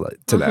hand sell it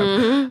to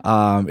them.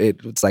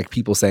 It's like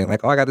people saying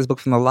like, oh, I got this book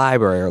from the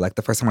library, or like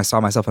the first time I saw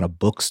myself in a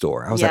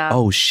bookstore. I was like,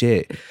 oh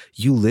shit,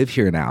 you live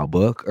here now,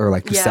 book, or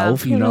like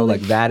yourself, you know,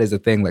 like that is a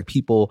thing. Like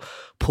people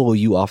pull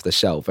you off the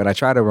shelf. And I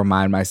try to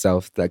remind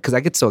myself that, because I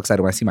get so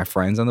excited when I see my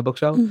friends on the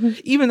bookshelf,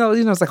 even though,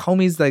 you know, it's like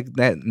homies like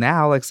that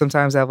now, like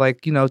sometimes have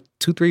like, you know,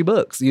 2-3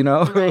 books, you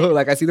know,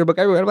 like I see their book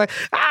everywhere. I'm like,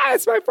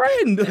 it's my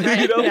friend,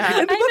 you know,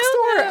 in the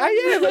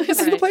bookstore. Like,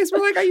 this is the place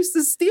where like I used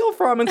to steal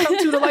from and come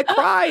to like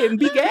cry and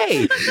be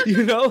gay,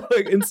 you know,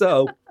 like, and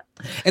so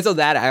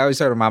that I always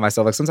try to remind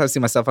myself, like sometimes I see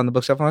myself on the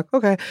bookshelf, I'm like,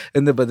 okay.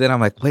 But then I'm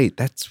like, wait,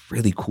 that's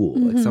really cool.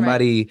 Like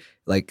somebody,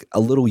 like a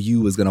little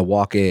you is going to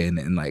walk in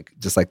and like,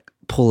 just like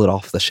pull it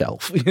off the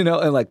shelf, you know?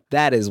 And like,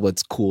 that is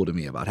what's cool to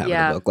me about having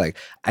a book. Like,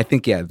 I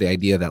think, the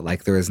idea that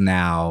like there is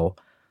now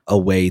a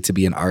way to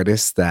be an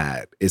artist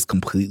that is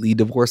completely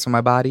divorced from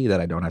my body,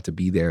 that I don't have to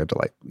be there to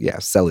like,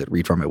 sell it,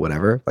 read from it,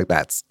 whatever. Like,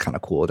 that's kind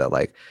of cool that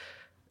like,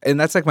 and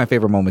that's like my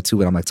favorite moment too,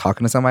 when I'm like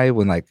talking to somebody,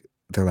 when like,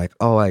 they're like,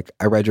 oh, like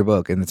I read your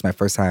book and it's my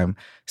first time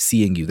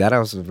seeing you. That I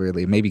was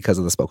really, maybe because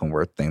of the spoken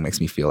word thing, makes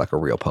me feel like a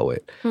real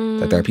poet.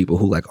 That there are people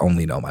who like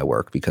only know my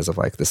work because of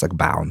like this like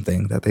bound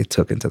thing that they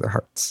took into their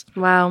hearts.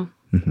 Wow.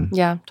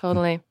 Yeah,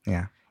 totally.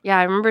 Yeah. Yeah,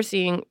 I remember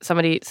seeing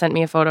somebody sent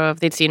me a photo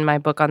of, they'd seen my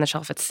book on the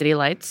shelf at City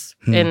Lights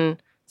in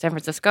San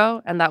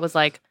Francisco. And that was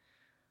like,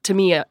 to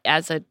me,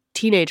 as a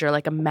teenager,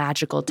 like a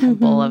magical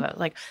temple of it.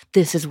 Like,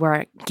 this is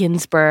where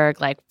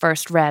Ginsberg like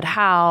first read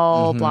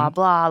Howl, blah,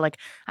 blah. Like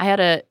I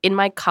had in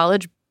my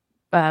college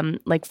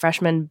like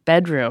freshman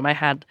bedroom, I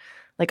had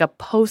like a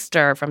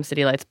poster from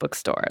City Lights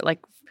bookstore, like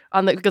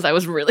because I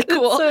was really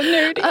cool. That's so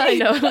nerdy. I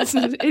know.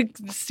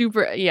 It's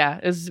super,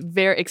 it was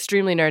very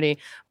extremely nerdy.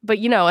 But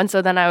you know, and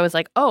so then I was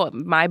like, oh,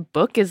 my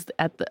book is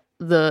at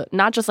the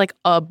not just like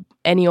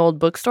any old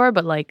bookstore,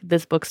 but like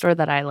this bookstore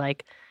that I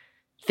like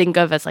think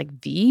of as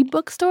like the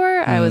bookstore.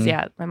 I was,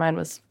 my mind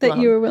was that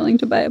blown. you were willing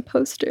to buy a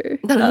poster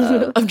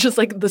of just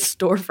like the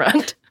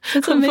storefront.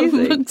 That's of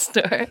amazing. a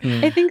bookstore.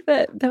 I think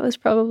that was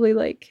probably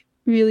like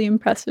really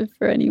impressive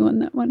for anyone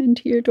that went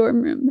into your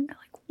dorm room. They're like,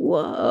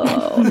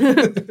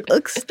 whoa,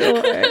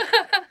 bookstore.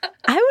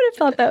 I would have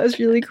thought that was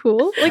really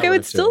cool. Like, I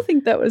would still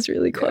think that was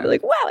really cool. I'd be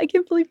like, wow, I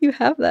can't believe you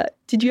have that.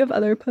 Did you have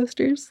other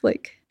posters?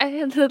 Like, I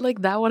had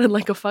like that one in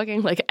like a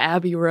fucking like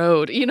Abbey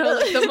Road, you know,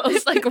 like the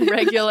most like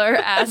regular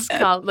ass,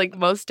 like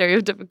most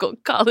stereotypical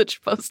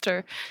college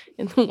poster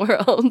in the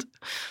world.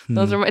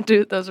 Those are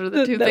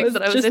the two things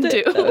that I was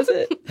into. That was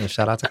it. Yeah,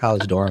 shout out to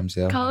college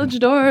dorms, College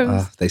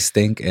dorms. They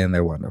stink and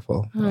they're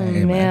wonderful. Oh,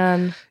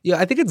 man. Yeah,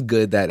 I think it's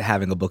good that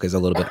having a book is a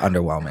little bit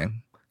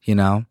underwhelming, you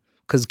know?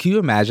 Because can you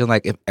imagine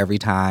like if every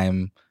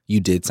time you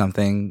did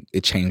something,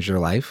 it changed your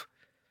life?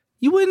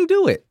 You wouldn't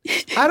do it.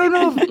 I don't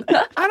know.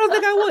 I don't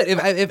think I would.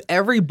 If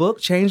every book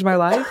changed my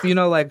life, you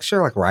know, like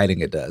sure, like writing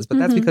it does, but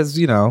that's because,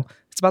 you know,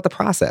 it's about the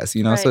process,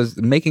 you know. Right. So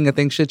making a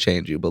thing should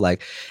change you. But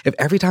like if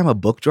every time a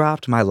book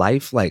dropped, my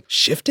life like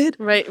shifted.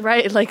 Right.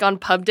 Like on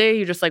pub day,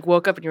 you just like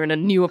woke up and you're in a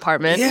new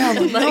apartment. Yeah,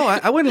 like, no,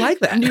 I wouldn't like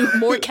that.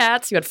 More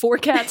cats. You had 4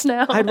 cats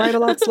now. I'd write a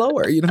lot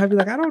slower. You know, I'd be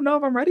like, I don't know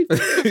if I'm ready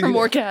for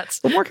more cats.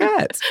 For more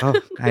cats. Oh,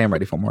 I am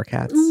ready for more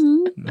cats.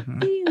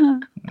 Yeah.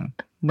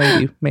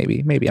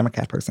 Maybe. I'm a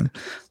cat person.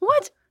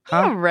 What?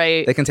 Huh? Yeah,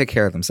 right. They can take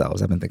care of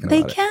themselves. I've been thinking They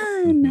about it.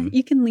 can.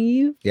 You can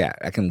leave. Yeah,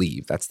 I can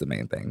leave. That's the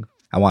main thing.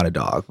 I want a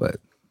dog, but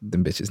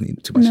them bitches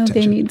need too much No,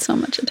 attention. they need so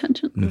much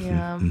attention.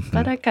 Yeah,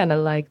 but I kind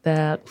of like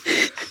that.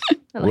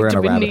 I like We're in to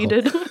a be rabbit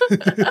needed.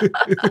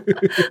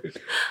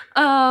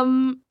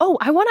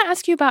 I want to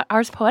ask you about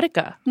Ars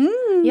Poetica.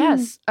 Mm.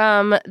 Yes,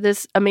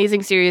 this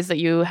amazing series that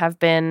you have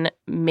been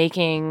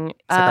making. It's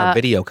like our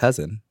video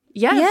cousin.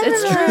 Yes,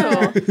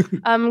 Yeah. it's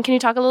true. Can you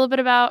talk a little bit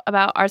about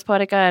Ars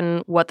Poetica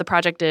and what the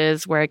project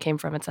is, where it came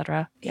from,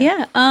 etc.?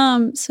 Yeah.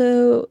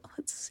 So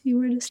let's see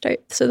where to start.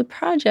 So the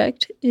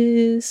project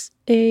is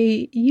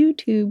a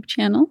YouTube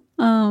channel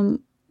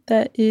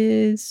that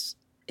is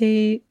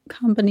a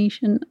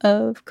combination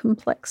of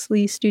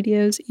Complexly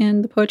Studios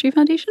and the Poetry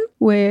Foundation,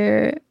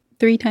 where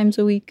 3 times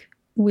a week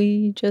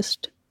we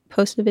just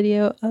post a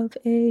video of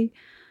a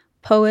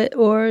poet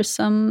or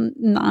some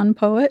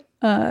non-poet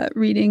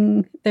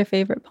reading their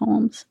favorite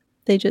poems.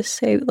 They just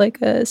say like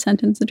a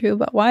sentence or two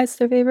about why it's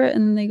their favorite,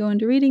 and then they go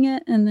into reading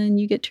it, and then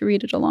you get to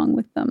read it along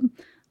with them.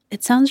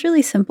 It sounds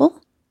really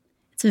simple.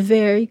 It's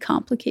very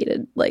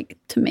complicated, like,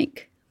 to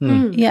make.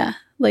 Yeah,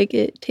 like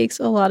it takes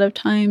a lot of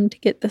time to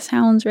get the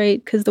sounds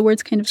right because the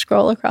words kind of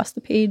scroll across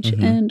the page,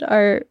 and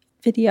our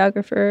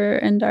videographer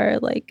and our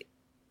like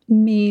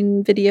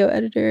main video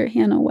editor,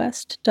 Hannah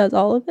West, does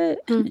all of it,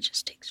 and it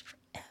just takes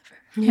forever.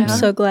 Yeah. I'm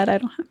so glad I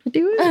don't have to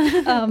do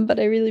it, but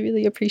I really,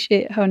 really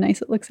appreciate how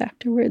nice it looks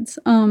afterwards.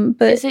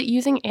 But Is it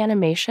using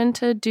animation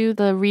to do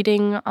the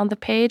reading on the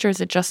page, or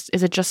is it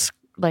just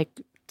like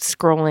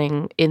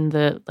scrolling in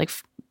the like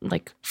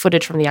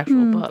footage from the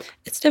actual book?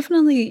 it's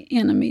definitely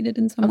animated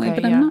in some way, Okay,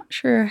 but yeah. I'm not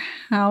sure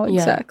how Yeah,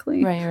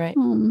 exactly. Right.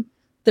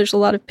 There's a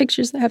lot of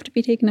pictures that have to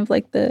be taken of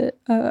like the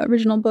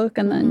original book,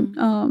 and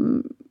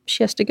then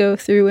she has to go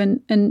through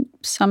and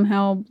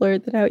somehow blur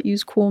that out,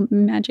 use cool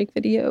magic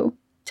video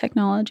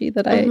technology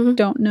that I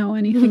don't know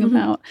anything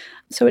about.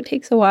 So it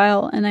takes a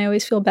while, and I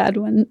always feel bad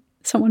when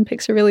someone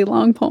picks a really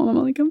long poem.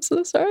 I'm like, I'm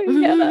so sorry,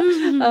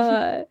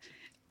 Hannah.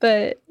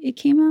 But it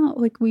came out,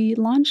 like, we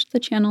launched the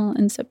channel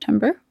in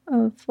September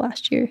of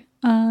last year,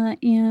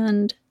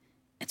 and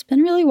it's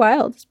been really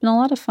wild. It's been a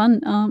lot of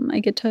fun. I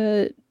get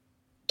to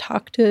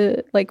talk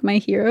to like my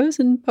heroes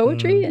in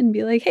poetry and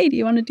be like, hey, do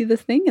you want to do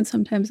this thing? And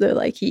sometimes they're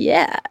like,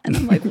 yeah. And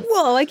I'm like,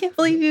 whoa, I can't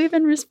believe you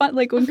even respond.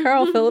 Like when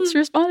Carl Phillips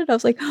responded, I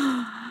was like,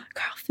 oh,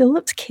 Carl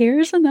Phillips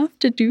cares enough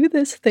to do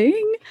this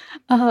thing.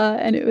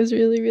 And it was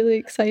really, really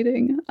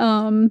exciting.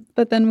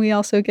 But then we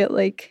also get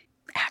like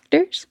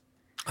actors.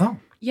 Oh.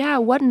 Yeah,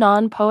 what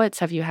non-poets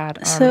have you had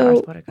on Ars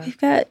So Poetica? we've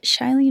got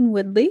Shailene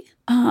Woodley.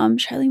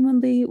 Shailene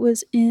Woodley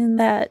was in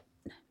that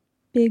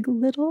Big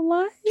Little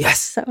Lies.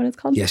 Yes. Is that what it's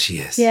called? Yes, she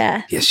is.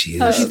 Yeah. Yes, she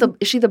is. Oh,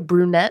 is she the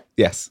brunette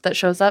Yes. that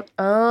shows up?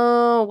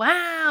 Oh,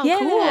 wow, Yeah,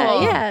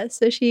 cool. yeah.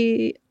 So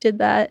she did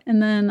that.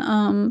 And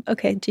then,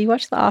 okay, do you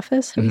watch The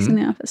Office? Have you seen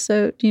The Office?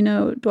 So do you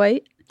know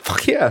Dwight?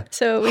 Fuck yeah.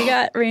 So we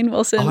got Rainn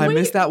Wilson. Oh, I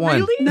missed that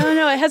one. Really?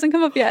 No, it hasn't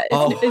come up yet.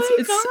 Oh.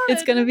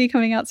 It's going to be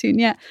coming out soon.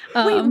 Yeah.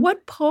 Wait,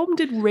 what poem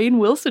did Rainn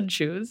Wilson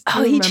choose? Do Oh,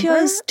 you he remember?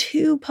 chose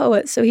 2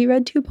 poets. So he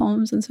read 2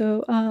 poems. And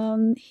so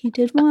he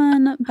did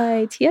one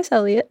by T.S.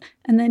 Eliot,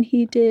 and then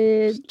he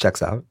did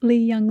Checks out. Lee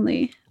Young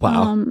Lee.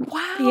 Wow.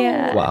 Wow.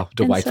 Yeah. Wow.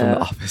 Dwight and from The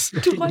so- Office.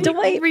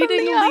 Dwight from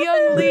reading The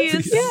Young Lee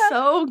Office. is Yeah.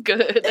 so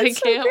good. I It's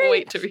so can't great.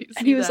 wait to read.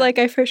 And he was like,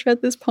 I first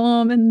read this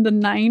poem in the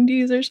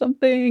 90s or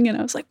something. And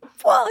I was like,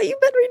 whoa, you've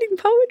been reading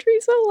poetry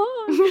so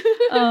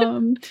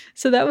long.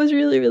 So that was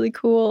really, really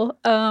cool.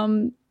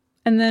 And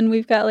then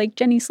we've got like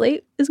Jenny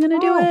Slate is going to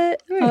do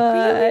it.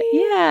 really?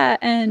 Yeah.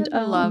 And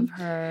I love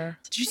her.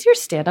 Did you see her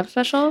stand-up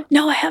special?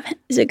 No, I haven't.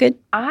 Is it good?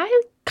 I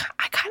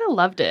kind of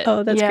loved it.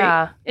 Oh, that's great.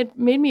 Yeah, it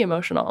made me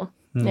emotional.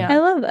 Yeah. I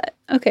love that.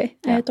 Okay.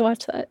 I Yeah. have to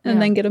watch that and Yeah.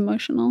 then get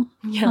emotional.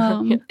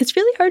 Yeah. It's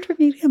really hard for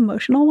me to get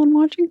emotional when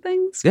watching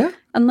things. Yeah.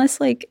 Unless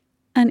like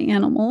an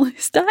animal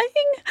is dying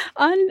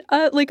on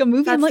like a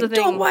movie. I'm That's like, the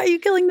thing. don't, why are you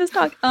killing this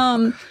dog?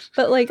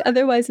 But like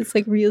otherwise it's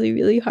like really,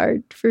 really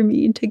hard for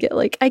me to get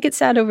like, I get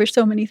sad over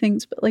so many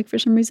things, but like for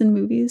some reason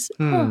movies.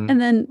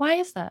 And then Why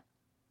is that?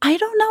 I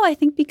don't know. I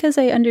think because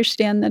I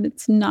understand that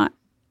it's not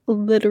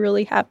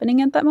literally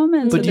happening at that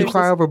moment. And But so do you there's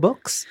cry this- over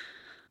books?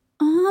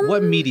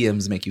 What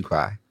mediums make you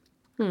cry?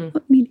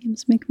 What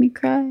mediums make me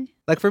cry?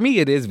 Like for me,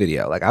 it is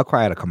video. Like I'll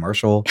cry at a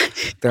commercial.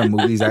 There are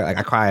movies that like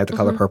I cry at The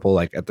Color Purple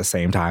like at the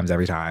same times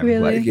every time.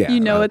 Really? Like, yeah,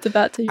 You know it's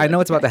about to. I know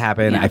it's about to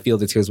happen. Yeah. I feel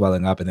the tears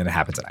welling up, and then it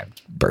happens, and I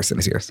burst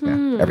into tears.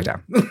 Yeah, every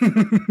time.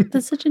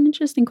 That's such an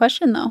interesting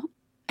question, though.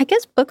 I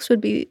guess books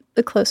would be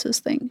the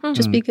closest thing,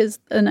 just because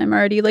then I'm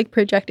already like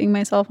projecting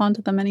myself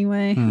onto them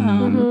anyway.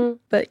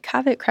 But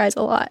Kavit cries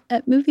a lot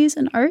at movies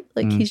and art.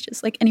 Like he's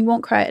just like, and he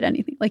won't cry at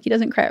anything. Like he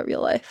doesn't cry at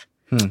real life,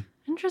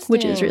 Interesting.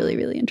 which is really,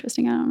 really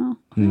interesting. I don't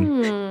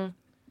know.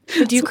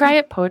 So do you cry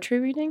at poetry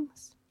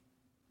readings?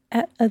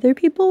 At other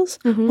people's?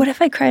 What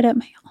if I cried at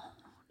my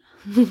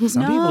own?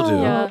 Some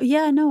people do.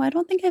 Yeah, no, I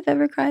don't think I've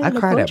ever cried. I at a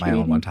cried at poetry my own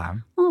reading. one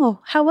time. Oh,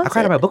 how was I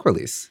cried it? at my book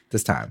release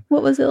this time.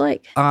 What was it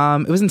like?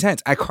 It was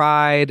intense. I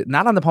cried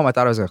not on the poem I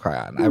thought I was gonna cry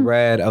on. I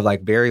read a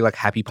like very like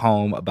happy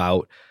poem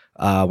about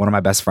one of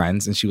my best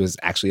friends, and she was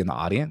actually in the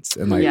audience,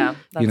 and like Yeah,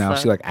 you know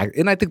that's she like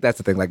and I think that's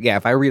the thing. Like yeah,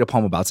 if I read a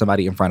poem about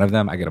somebody in front of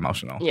them, I get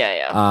emotional.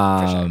 Yeah,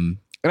 for sure.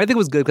 And I think it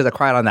was good because I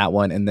cried on that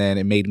one, and then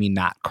it made me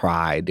not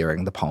cry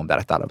during the poem that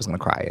I thought I was going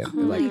to cry in.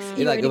 Oh, nice.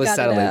 You already it was got it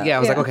settling. out. Yeah, I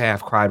was like, Yeah. okay,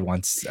 I've cried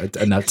once.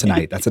 Enough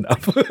tonight. That's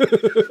enough.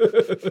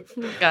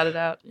 Got it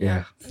out.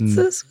 Yeah. That's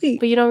so sweet.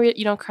 But you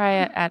don't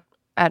cry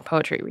at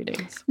poetry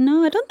readings.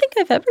 No, I don't think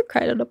I've ever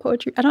cried at a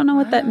poetry. I don't know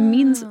what that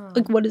means. Wow.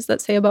 Like, what does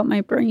that say about my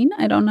brain?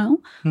 I don't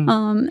know.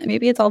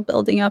 Maybe it's all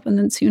building up, and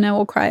then soon I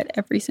will cry at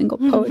every single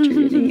poetry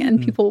reading,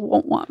 and people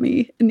won't want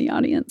me in the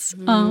audience.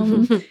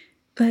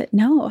 But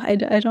no, I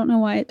don't know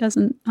why it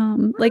doesn't.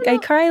 Like, I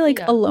cry like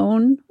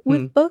alone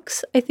with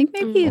books. I think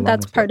maybe Alone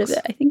that's with part books. of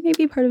it. I think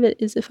maybe part of it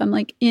is if I'm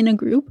like in a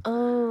group,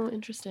 Oh,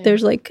 interesting.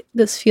 there's like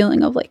this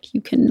feeling of like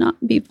you cannot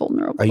be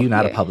vulnerable. Are you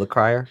not a here. public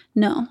crier?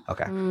 No,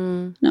 Okay.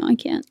 no, I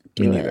can't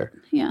do Me it. neither.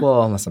 Yeah,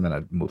 Well, unless I'm in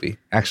a movie.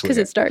 Actually, because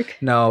it's dark.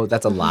 no,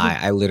 that's a lie.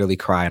 I literally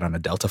cried on a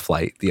Delta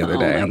flight the other Oh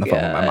day my on the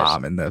phone with my gosh.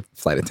 mom, and the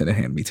flight attendant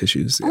handed me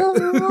tissues. Yeah.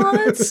 Oh,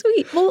 that's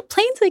sweet. Well,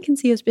 planes I can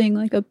see as being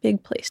like a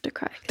big place to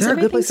cry. 'Cause They're a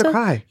good place to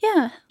everything's cry.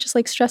 Yeah, just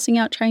like stressing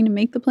out trying to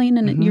make the plane,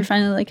 and then you're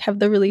finally like have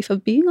the relief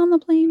of being on the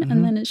plane,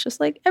 and then it's just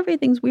like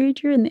everything's weird.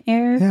 You're in the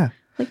air. Yeah.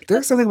 Like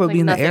There's something about Like being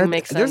in the nothing air.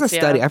 makes There's a sense,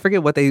 study. yeah. I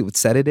forget what they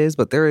said it is,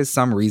 but there is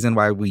some reason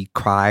why we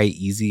cry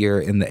easier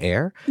in the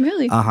air.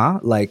 really.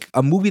 Like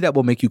a movie that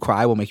will make you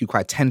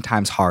cry 10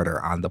 times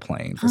harder on the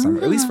plane for some,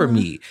 at least for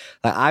me.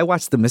 Like I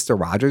watched the Mr.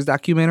 Rogers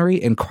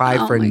documentary and cried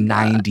Oh for my God.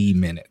 90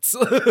 minutes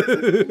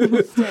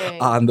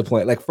on the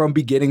plane, like from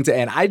beginning to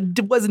end.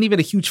 wasn't even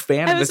a huge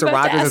fan I of was Mr.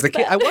 about to Rogers as a ask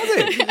kid. that. I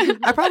wasn't.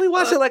 I probably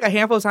watched it like a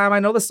handful of times. I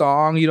know the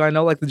song, I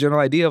know like the general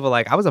idea of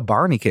like I was a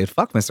Barney kid.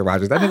 Fuck Mr.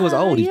 Rogers. That nigga was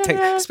old. He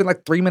yeah. spent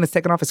like 3 minutes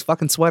taking off his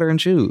fucking sweater and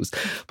shoes.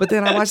 But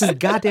then I watched this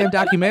goddamn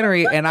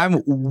documentary and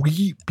I'm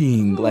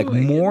weeping, like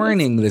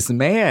mourning this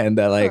man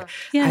that like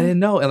Yeah. I didn't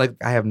know. And like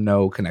I have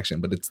no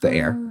connection, but it's the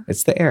air.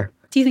 It's the air.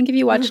 Do you think if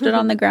you watched it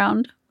on the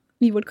ground,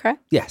 you would cry?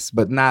 Yes,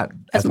 but not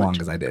as As long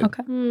much. as I did.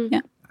 Okay. Yeah.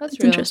 That's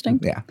It's real. interesting.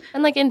 Yeah.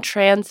 And like in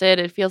transit,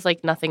 it feels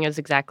like nothing is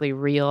exactly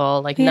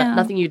real. Like Yeah.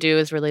 nothing you do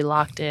is really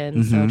locked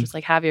in. So Mhm. just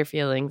like have your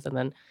feelings and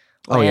then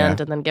Oh, land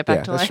yeah. and then get back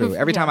Yeah, to that's life. true.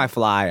 Every time Yeah. I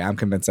fly, I'm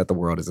convinced that the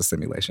world is a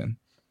simulation.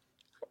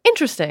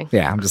 Interesting.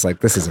 Yeah, I'm just like,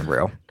 this isn't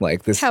real.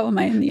 Like this How am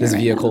I in the air? this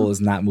right vehicle now? is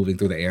not moving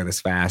through the air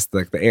this fast.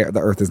 Like the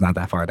earth is not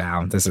that far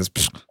down. This is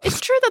It's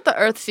true that the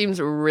Earth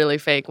seems really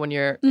fake when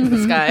you're in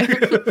the sky.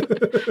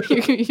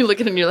 you look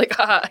at it and you're like,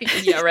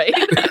 yeah, right.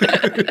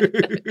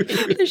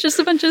 There's just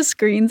a bunch of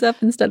screens up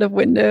instead of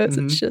windows.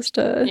 It's just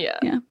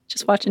Yeah.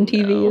 just watching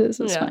TV. No. This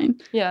is Yeah. fine.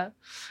 Yeah.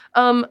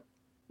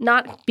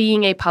 Not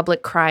being a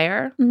public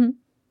crier, Mhm.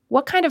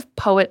 what kind of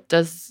poet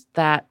does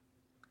that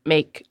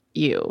make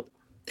you?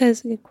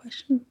 That's a good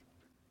question.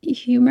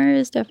 Humor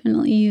is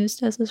definitely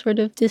used as a sort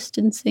of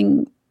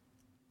distancing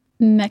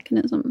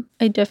mechanism.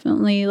 I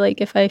definitely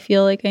like if I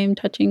feel like I'm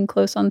touching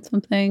close on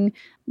something,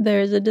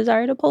 there's a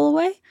desire to pull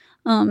away.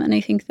 And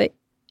I think that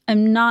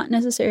I'm not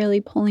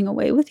necessarily pulling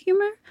away with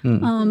humor,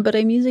 but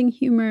I'm using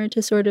humor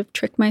to sort of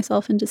trick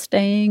myself into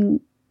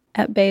staying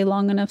at bay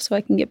long enough so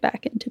I can get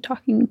back into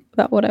talking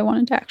about what I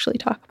wanted to actually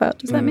talk about.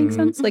 Does that make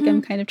sense? Like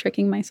I'm kind of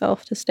tricking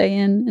myself to stay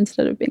in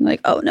instead of being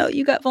like, oh no,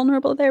 you got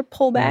vulnerable there,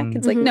 pull back.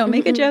 It's like, no,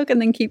 make a joke and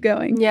then keep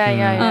going.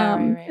 Yeah,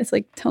 right. It's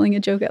like telling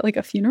a joke at like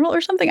a funeral or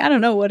something. I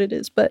don't know what it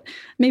is, but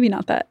maybe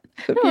not that.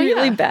 It would No, be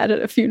really yeah. bad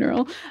at a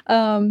funeral.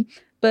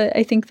 But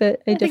I think that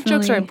I I think definitely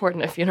jokes are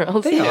important at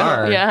funerals. They too.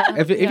 are. Yeah.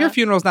 If your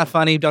funeral's not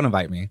funny, don't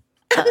invite me.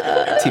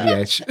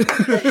 TBH.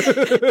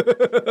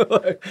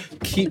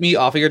 Keep me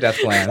off of your death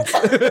plans.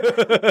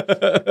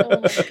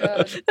 Oh my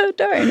god. Oh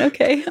darn,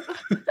 okay.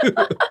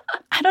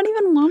 I don't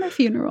even want a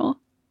funeral.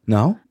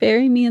 No?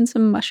 Bury me in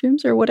some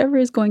mushrooms or whatever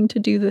is going to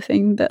do the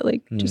thing that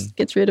like just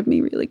gets rid of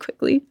me really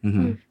quickly.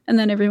 Mm-hmm. And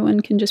then everyone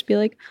can just be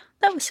like,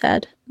 that was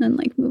sad, and then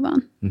like move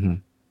on. Mm-hmm.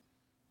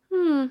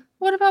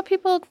 What about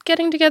people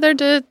getting together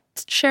to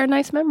share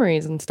nice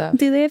memories and stuff?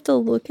 Do they have to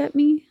look at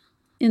me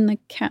in the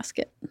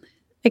casket?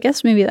 I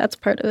guess maybe that's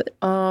part of it.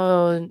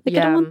 Oh, Like I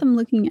yeah. don't want them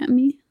looking at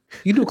me.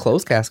 You do a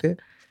closed casket.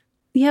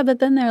 Yeah, but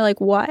then they're like,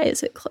 why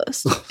is it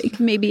close? Like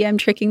maybe I'm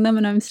tricking them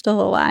and I'm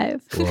still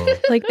alive. Whoa.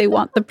 Like they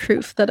want the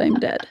proof that I'm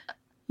dead.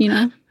 You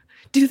know?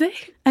 Do they?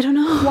 I don't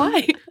know.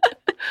 Why?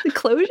 The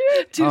closure?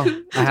 Do,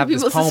 Oh, I have do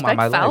this people poem on suspect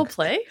my foul leg.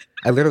 play?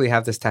 I literally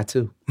have this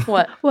tattoo.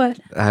 What? What?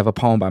 I have a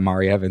poem by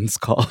Mari Evans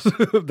called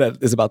that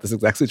is about this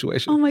exact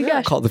situation. Oh my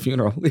gosh. Called The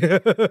Funeral.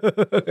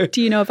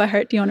 Do you know if I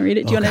heart? Do you want to read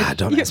it? Do you Oh, want God,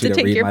 don't you have ask me to to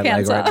take read your my leg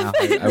pants right off?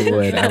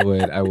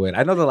 now. I would.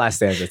 I know the last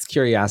stanza. It's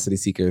curiosity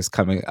seekers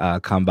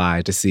come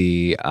by to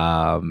see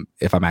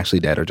if I'm actually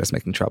dead or just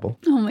making trouble.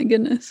 Oh my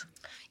goodness.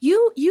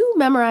 You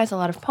memorize a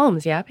lot of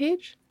poems, yeah,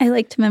 Paige? I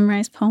like to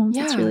memorize poems.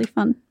 It's Yeah. really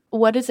fun.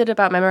 What is it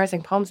about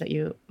memorizing poems that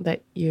you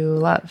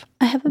love?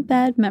 I have a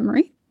bad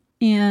memory,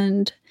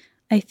 and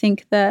I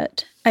think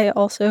that I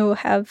also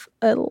have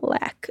a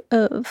lack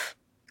of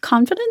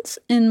confidence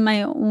in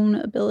my own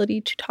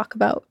ability to talk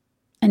about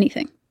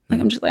anything. Like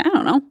I'm just like, I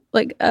don't know.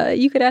 Like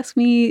you could ask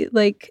me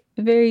like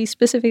very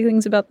specific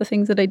things about the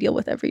things that I deal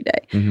with every day.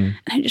 Mm-hmm. And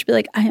I'd just be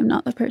like, I am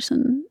not the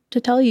person to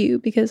tell you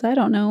because I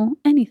don't know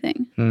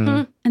anything.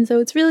 Mm-hmm. And so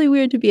it's really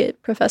weird to be a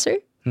professor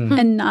Mhm.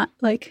 and not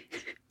like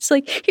It's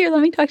like, here,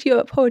 let me talk to you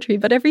about poetry.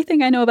 But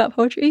everything I know about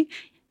poetry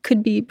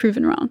could be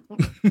proven wrong.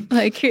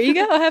 Like, here you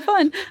go, have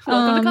fun.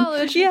 Welcome to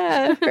college.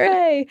 Yeah,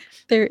 hooray.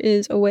 There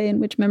is a way in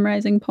which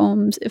memorizing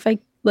poems, if I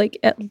like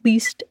at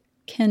least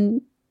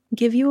can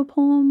give you a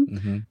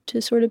poem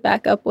to sort of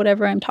back up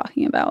whatever I'm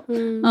talking about.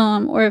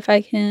 Or if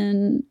I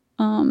can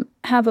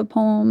have a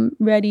poem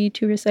ready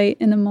to recite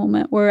in a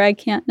moment where I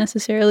can't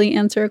necessarily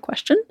answer a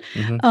question.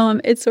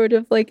 It's sort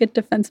of like a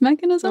defense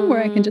mechanism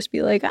where I can just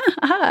be like,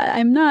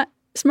 I'm not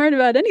smart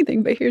about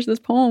anything, but here's this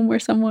poem where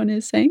someone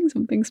is saying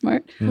something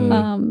smart.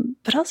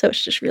 But also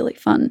it's just really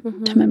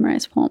fun to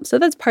memorize poems. So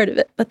that's part of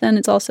it. But then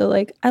it's also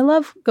like, I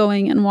love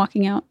going and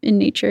walking out in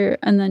nature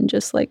and then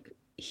just like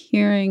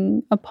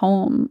hearing a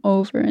poem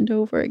over and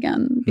over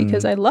again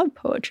because I love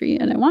poetry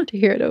and I want to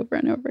hear it over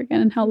and over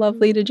again. And how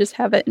lovely to just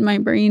have it in my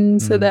brain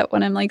so that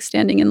when I'm like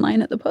standing in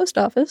line at the post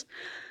office,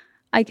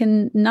 I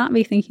can not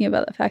be thinking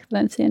about the fact that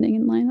I'm standing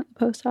in line at the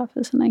post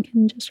office and I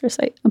can just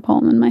recite a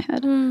poem in my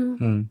head.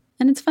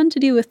 And it's fun to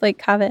do with like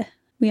Kaveh.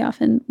 We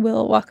often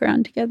will walk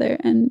around together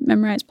and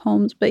memorize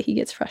poems, but he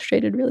gets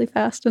frustrated really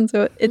fast. And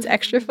so it's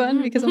extra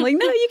fun because I'm like,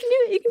 no, you can do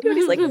it. You can do it.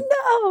 He's like,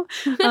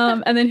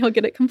 no. And then he'll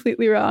get it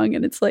completely wrong.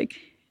 And it's like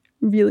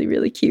really,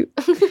 really cute.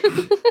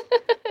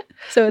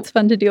 So it's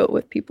fun to do it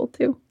with people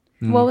too.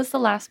 What was the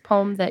last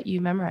poem that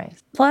you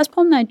memorized? The last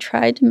poem that I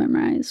tried to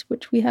memorize,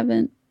 which we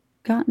haven't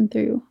gotten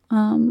through,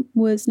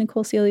 was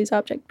Nicole Seeley's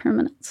Object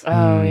Permanence.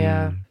 Oh,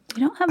 yeah.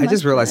 We don't have I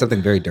just much realized of that.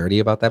 something very dirty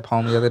about that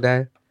poem the other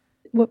day.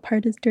 What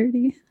part is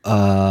dirty?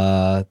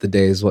 The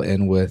days will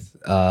end with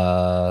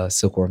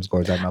silkworms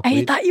gorged on I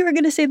milkweed. thought you were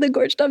going to say the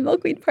gorged on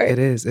milkweed part. It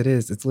is.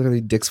 It's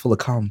literally dicks full of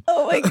cum.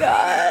 Oh my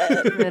God.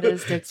 It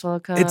is dicks full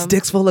of cum. It's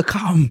dicks full of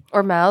cum.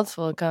 Or mouths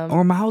full of cum.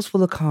 Or mouths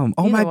full of cum.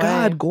 Oh Either my way.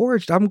 God,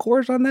 gorged. I'm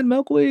gorged on that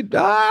milkweed.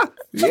 Ah,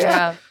 yeah.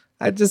 Yeah.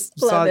 I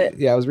just Love saw it.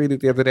 Yeah, I was reading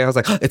it the other day. I was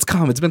like, it's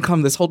cum. It's been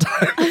cum this whole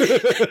time.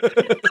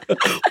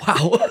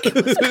 Wow.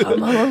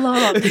 Cum all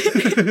along.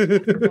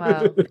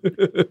 Wow.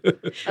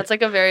 That's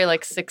like a very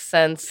like Sixth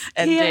Sense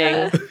ending.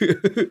 Yeah.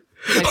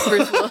 Like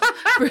Bruce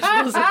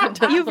Willis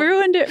ending. You've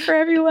ruined it for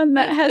everyone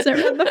that hasn't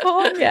read the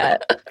poem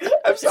yet.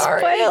 I'm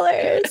sorry.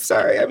 Spoilers.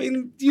 Sorry. I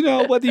mean, you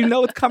know, whether you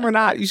know it's cum or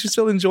not, you should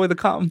still enjoy the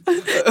cum.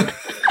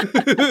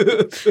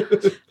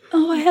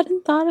 Oh, I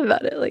hadn't thought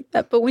about it like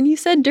that. But when you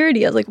said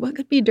dirty, I was like, what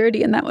could be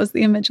dirty? And that was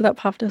the image that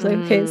popped. I was like,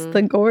 okay, it's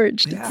the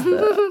gorged. It's Yeah.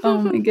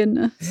 oh my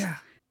goodness. Yeah.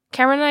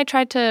 Cameron and I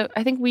tried to,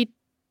 I think we,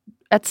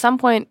 at some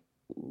point,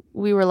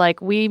 we were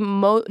like, we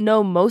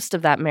know most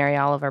of that Mary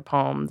Oliver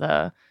poem,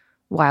 the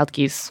Wild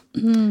Geese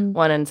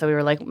one. And so we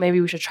were like, maybe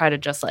we should try to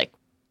just like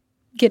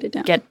Get it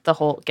down. get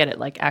it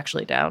like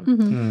actually down.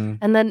 Mhm.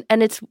 And then,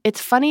 and it's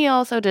funny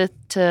also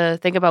to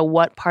think about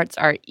what parts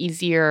are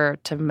easier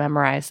to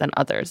memorize than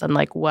others, and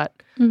like what,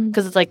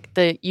 because it's like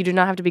you do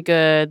not have to be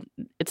good,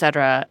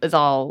 etc. is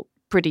all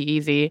pretty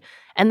easy.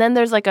 And then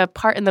there's like a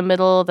part in the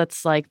middle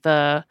that's like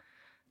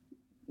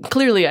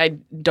clearly I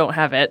don't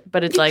have it,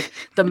 but it's like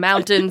the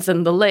mountains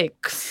and the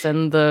lakes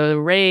and the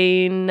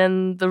rain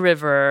and the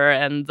river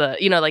and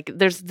like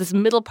there's this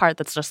middle part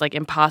that's just like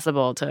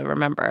impossible to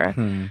remember.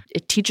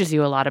 It teaches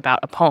you a lot about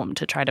a poem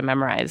to try to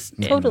memorize.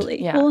 Totally.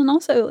 Yeah. Well, and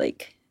also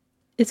like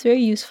it's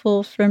very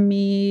useful for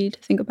me to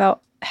think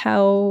about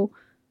how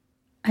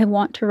I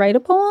want to write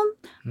a poem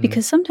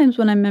because sometimes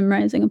when I'm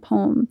memorizing a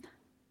poem,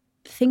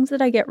 things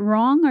that I get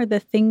wrong are the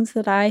things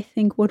that I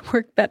think would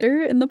work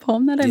better in the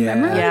poem that I'm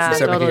memorizing. Yeah, You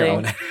start making your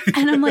totally. own.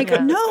 And I'm like, Yeah.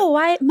 no,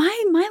 why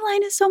my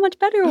line is so much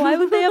better. Why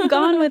would they have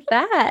gone with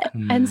that?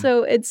 And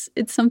so it's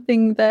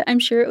something that I'm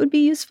sure it would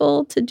be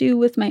useful to do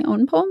with my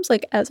own poems.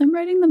 Like as I'm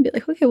writing them, be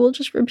like, okay, we'll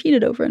just repeat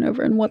it over and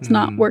over and what's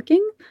not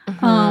working.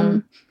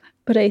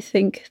 But I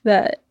think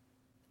that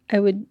I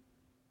would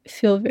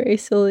feel very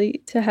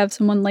silly to have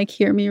someone like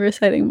hear me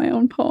reciting my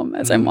own poem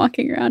as I'm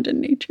walking around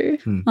in nature.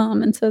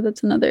 And so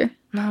that's another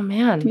Oh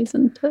man,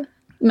 reason to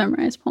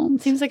memorize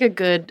poems. seems like a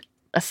good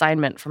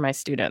assignment for my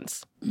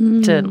students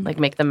to like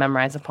make them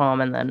memorize a poem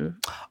and then.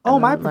 Oh,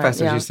 and my then learn.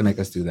 professors Yeah. used to make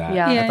us do that.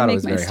 Yeah. I Yeah, I thought it make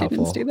was my very students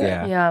helpful. do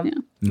that. Yeah,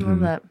 Yeah. love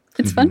that.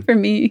 It's fun for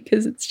me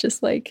because it's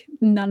just like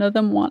none of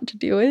them want to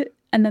do it.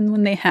 And then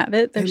when they have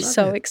it, they're love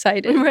so it.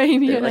 excited. Right,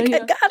 They're yeah, like, yeah.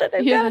 I got it,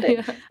 I got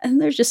it. Yeah.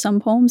 And there's just some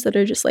poems that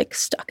are just like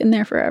stuck in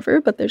there forever.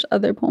 But there's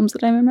other poems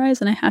that I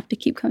memorize and I have to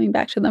keep coming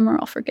back to them or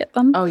I'll forget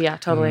them. Oh yeah,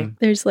 totally.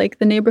 There's like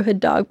The Neighborhood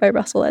Dog by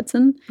Russell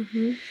Edson. I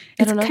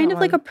It's don't know kind that of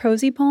like a one.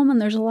 prosy poem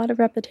and there's a lot of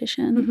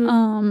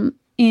repetition.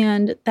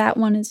 And that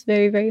one is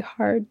very, very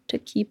hard to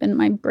keep in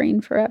my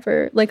brain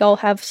forever. Like I'll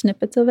have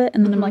snippets of it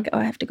and then I'm like, oh,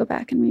 I have to go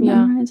back and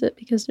rememorize it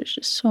because there's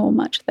just so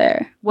much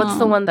there. What's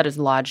the one that is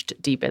lodged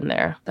deep in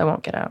there that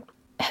won't get out?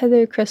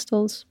 Heather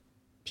Crystal's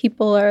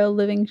People Are a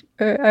Living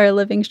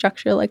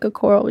Structure Like a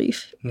Coral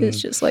Reef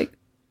is just like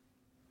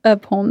a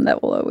poem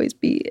that will always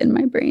be in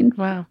my brain.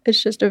 Wow.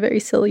 It's just a very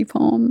silly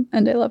poem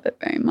and I love it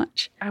very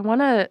much. I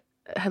want to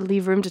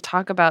leave room to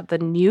talk about the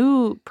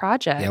new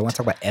project. Yeah, I want to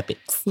talk about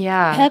epics.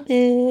 Yeah.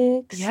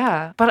 Epics.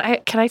 Yeah.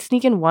 But can I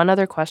sneak in one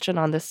other question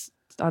on this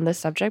on this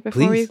subject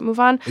before Please. we move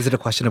on? Is it a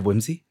question of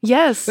whimsy?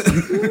 Yes. A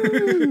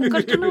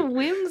question of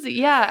whimsy.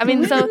 Yeah. I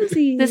mean, so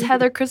Whimsy. this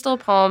Heather Crystal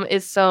poem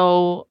is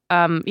so,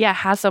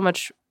 has so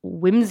much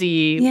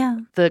whimsy. Yeah.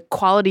 The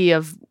quality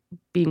of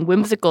being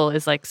whimsical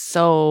is like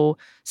so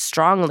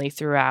strongly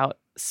throughout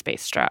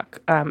Space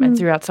Struck and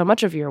throughout so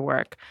much of your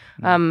work.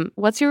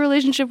 What's your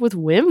relationship with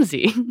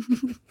whimsy?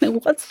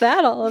 What's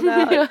that all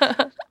about?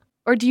 Yeah.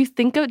 Or do you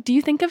think of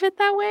it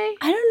that way?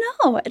 I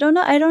don't know.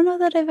 I don't know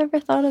that I've ever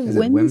thought of Is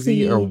it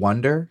whimsy or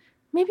wonder?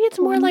 Maybe it's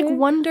more like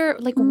wonder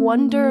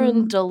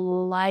and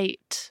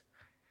delight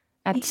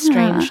at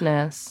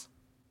strangeness.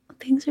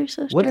 Things are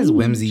so strange. What does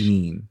whimsy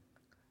mean?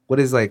 What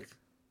is like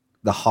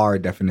the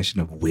hard definition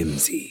of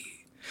whimsy?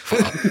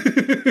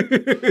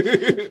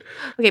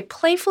 Okay,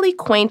 playfully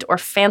quaint or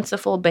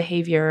fanciful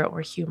behavior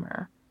or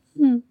humor.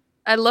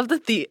 I love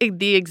that the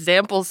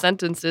example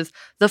sentence is,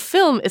 the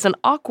film is an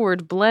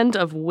awkward blend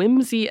of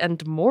whimsy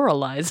and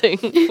moralizing,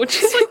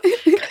 which is like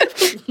kind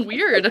of a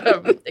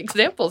weird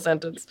example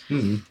sentence.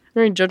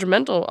 Very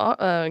judgmental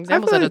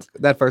example sentence.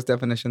 Like that first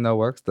definition though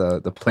works.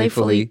 The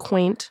playfully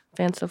quaint,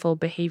 fanciful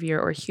behavior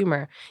or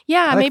humor.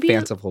 Yeah, I like maybe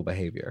fanciful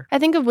behavior. I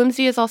think of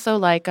whimsy as also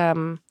like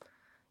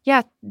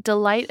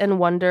delight and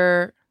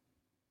wonder,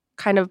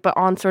 kind of, but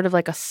on sort of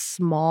like a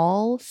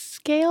small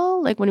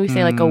scale. Like when we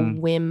say like a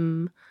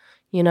whim,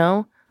 you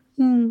know?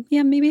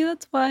 Yeah, maybe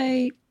that's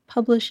why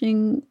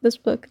publishing this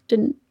book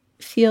didn't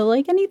feel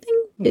like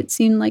anything. It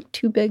seemed like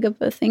too big of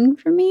a thing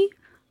for me.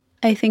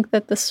 I think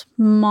that the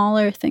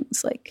smaller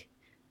things, like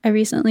I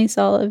recently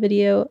saw a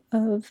video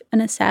of an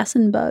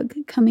assassin bug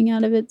coming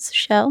out of its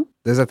shell.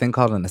 There's a thing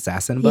called an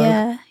assassin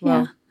bug?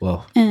 Yeah.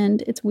 Whoa.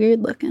 And it's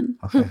weird looking.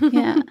 Okay.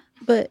 Yeah.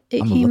 But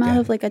it I'm gonna came look out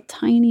at of like a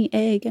tiny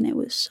egg, and it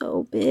was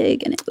so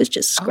big, and it was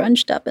just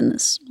scrunched up in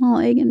this small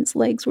egg, and its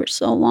legs were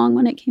so long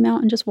when it came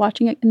out, and just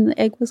watching it, and the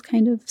egg was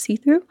kind of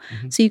see-through.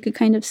 So you could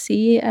kind of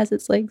see as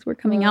its legs were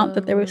coming out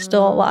that there was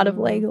still a lot of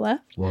leg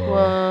left.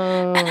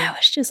 Whoa. And I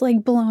was just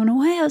like blown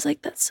away. I was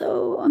like, that's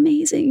so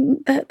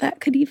amazing that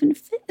that could even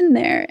fit in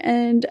there.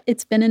 And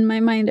it's been in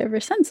my mind ever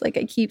since. Like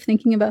I keep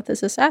thinking about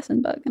this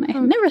assassin bug, and I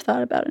have never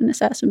thought about an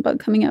assassin bug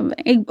coming out of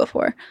an egg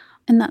before.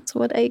 And that's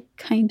what I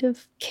kind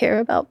of care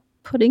about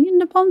putting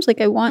into poems. Like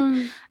I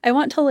want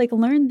to like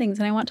learn things,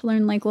 and I want to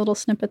learn like little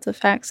snippets of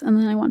facts, and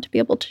then I want to be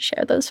able to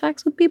share those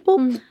facts with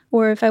people.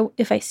 Or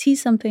if I see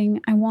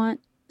something, I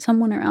want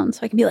someone around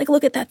so I can be like,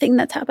 look at that thing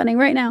that's happening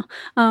right now.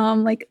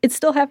 Like it's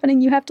still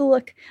happening. You have to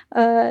look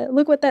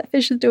what that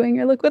fish is doing,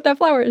 or look what that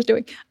flower is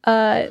doing.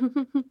 I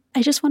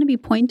just want to be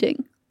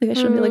pointing. Like I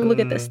should be like, look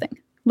at this thing.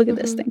 Look at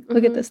this thing.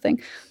 Look at this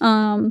thing.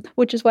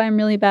 Which is why I'm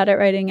really bad at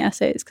writing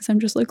essays, because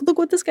I'm just like, look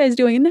what this guy's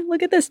doing, and then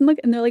look at this, and look,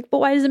 and they're like, but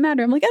why does it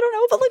matter? I'm like, I don't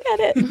know, but look at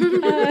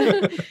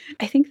it.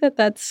 I think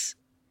that's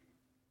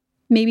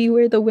maybe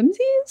where the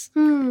whimsy is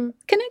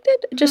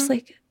connected. Just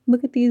like,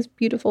 look at these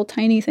beautiful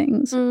tiny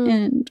things,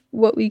 and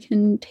what we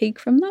can take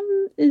from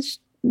them is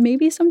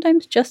maybe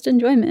sometimes just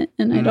enjoyment.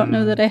 And I don't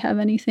know that I have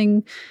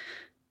anything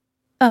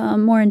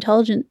more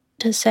intelligent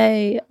to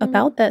say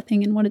about that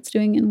thing and what it's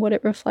doing and what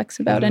it reflects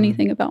about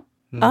anything about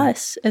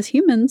us as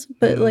humans,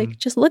 but like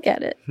just look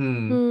at it.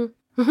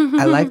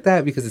 I like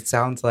that because it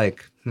sounds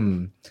like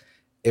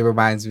it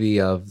reminds me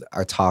of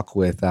our talk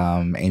with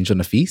Angel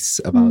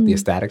Nafis about the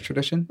ecstatic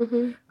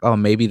tradition.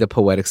 Maybe the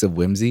poetics of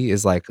whimsy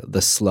is like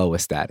the slow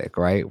ecstatic,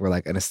 right? Where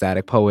like an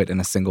ecstatic poet in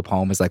a single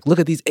poem is like, look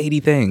at these 80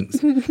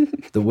 things.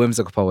 The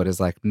whimsical poet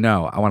is like,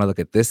 no, I want to look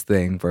at this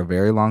thing for a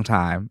very long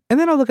time, and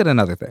then I'll look at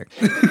another thing.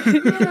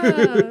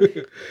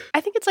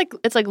 I think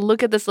it's like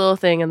look at this little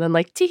thing and then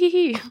like tee hee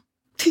hee.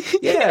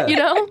 Yeah. You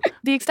know?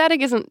 The ecstatic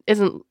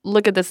isn't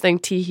look at this thing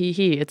tee hee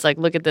hee. It's like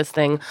look at this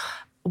thing.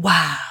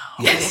 Wow.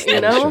 Yes.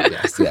 You know?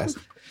 Yes. It's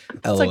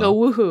like a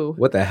woohoo.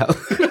 What the hell?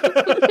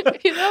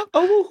 You know? A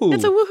woohoo.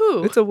 It's a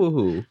woohoo. It's a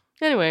woohoo.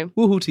 Anyway.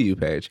 Woohoo to you,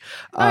 Paige.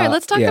 All right,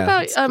 let's talk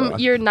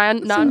about your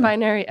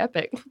non-binary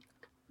epic.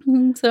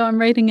 So I'm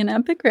writing an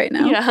epic right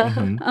now.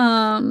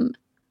 Yeah.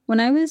 When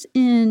I was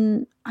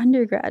in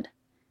undergrad,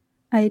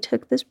 I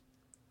took this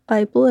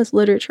Bible as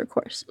literature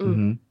course.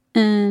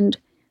 And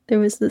there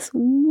was this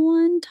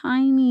one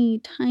tiny,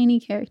 tiny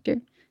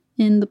character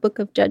in the Book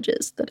of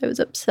Judges that I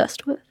was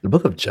obsessed with. The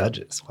Book of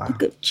Judges. Wow.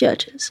 Book of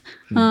Judges.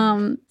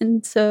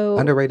 And so...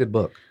 Underrated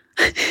book.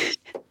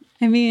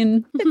 I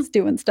mean, it's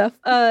doing stuff.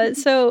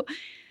 So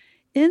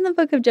in the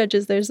Book of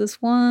Judges, there's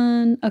this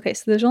one... Okay,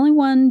 so there's only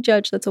one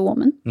judge that's a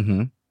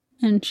woman.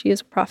 And she is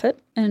a prophet.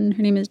 And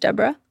her name is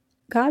Deborah.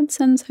 God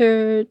sends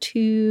her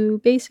to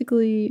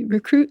basically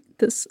recruit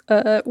this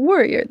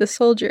warrior, this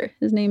soldier.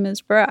 His name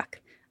is Barak.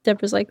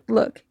 Deborah's like,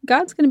 look,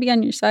 God's going to be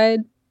on your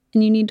side,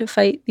 and you need to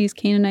fight these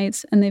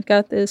Canaanites, and they've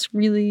got this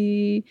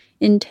really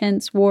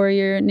intense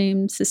warrior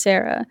named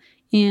Sisera,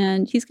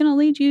 and he's going to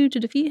lead you to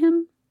defeat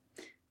him,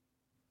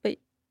 but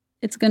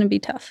it's going to be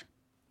tough.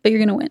 But you're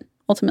going to win,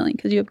 ultimately,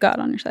 because you have God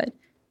on your side.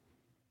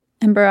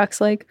 And Barak's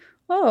like,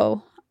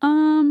 oh,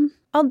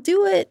 I'll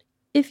do it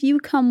if you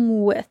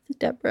come with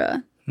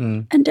Deborah.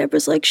 And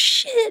Deborah's like,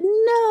 shit,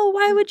 no,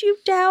 why would you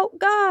doubt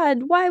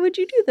God? Why would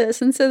you do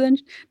this? And so then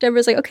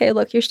Deborah's like, okay,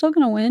 look, you're still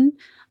going to win.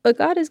 but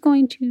God is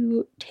going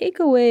to take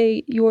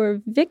away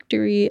your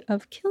victory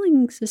of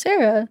killing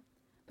Sisera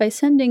by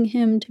sending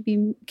him to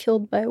be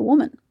killed by a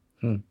woman.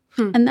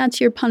 And that's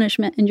your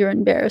punishment and your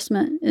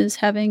embarrassment, is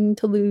having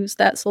to lose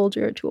that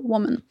soldier to a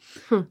woman.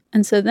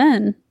 And so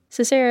then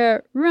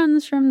Sisera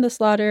runs from the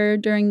slaughter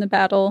during the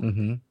battle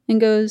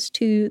and goes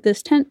to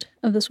this tent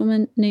of this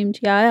woman named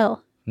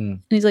Yael.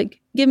 And he's like,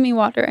 give me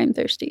water, I'm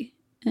thirsty.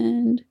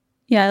 And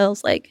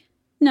Yael's like,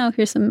 no,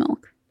 here's some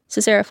milk.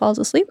 Sisera falls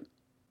asleep.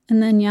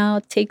 And then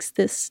Yael takes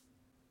this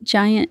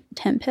giant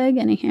tent peg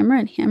and a hammer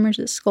and hammers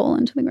his skull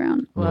into the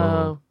ground.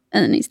 Whoa.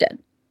 And then he's dead.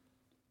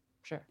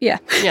 Sure. Yeah.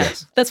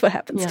 Yes. That's what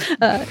happens.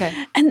 Yeah.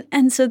 Okay.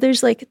 And so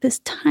there's like this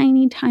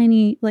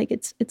tiny, like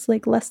it's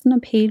like less than a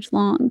page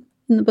long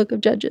in the book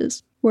of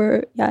Judges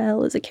where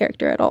Yael is a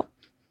character at all.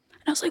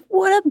 And I was like,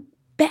 what a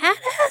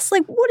badass.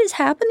 Like, what is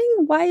happening?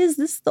 Why is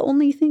this the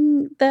only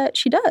thing that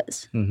she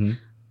does?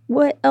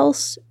 What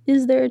else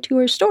is there to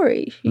her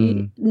story?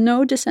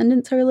 No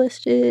descendants are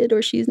listed,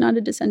 or she's not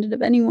a descendant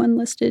of anyone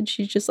listed.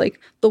 She's just like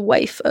the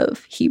wife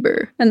of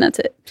Heber, and that's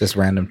it. Just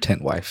random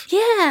tent wife.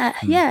 Yeah,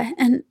 yeah.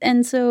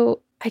 And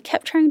so I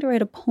kept trying to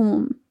write a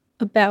poem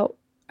about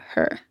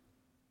her,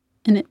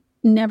 and it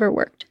never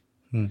worked.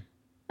 And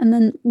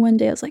then one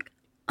day I was like,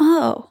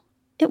 oh,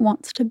 it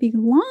wants to be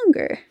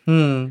longer.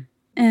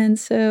 And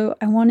so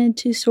I wanted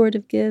to sort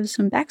of give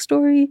some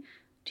backstory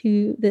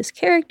to this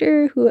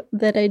character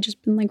that I'd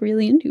just been like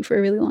really into for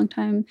a really long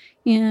time,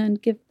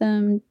 and give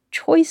them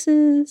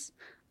choices.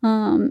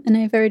 And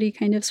I've already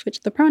kind of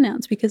switched the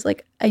pronouns because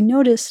like I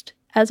noticed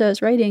as I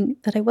was writing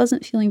that I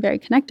wasn't feeling very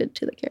connected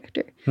to the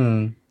character.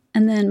 And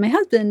then my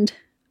husband,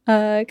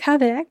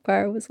 Kaveh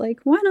Akbar, was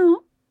like, why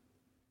don't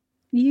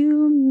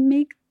you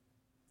make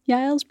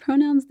Yael's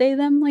pronouns they,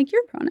 them like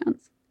your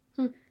pronouns?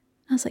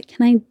 I was like,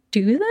 can I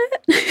do that?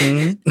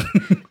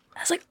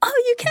 I was like,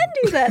 oh, you can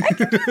do that. I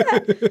can do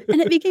that. And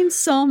it became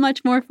so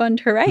much more fun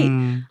to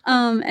write.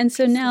 And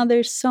so now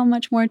there's so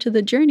much more to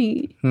the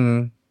journey.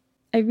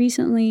 I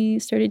recently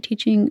started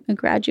teaching a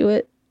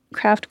graduate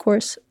craft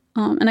course,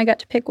 and I got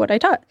to pick what I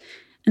taught.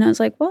 And I was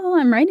like, well,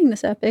 I'm writing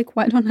this epic.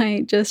 Why don't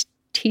I just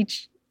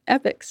teach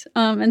epics?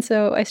 And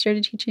so I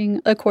started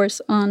teaching a course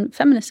on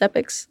feminist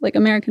epics, like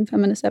American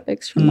feminist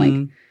epics from like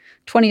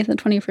 20th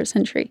and 21st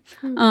century.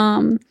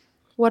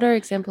 What are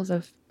examples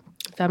of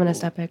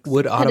feminist epics?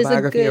 Would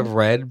Autobiography of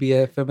Red be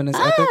a feminist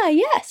epic?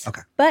 Yes.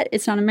 Okay. But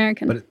it's not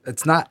American. But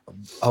it's not,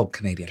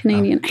 Canadian.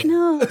 Canadian. Oh. I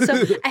know.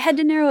 So I had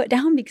to narrow it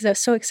down because I was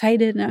so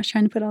excited and I was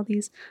trying to put all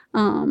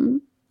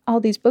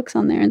these books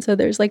on there. And so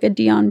there's like a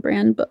Dion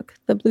Brand book,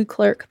 The Blue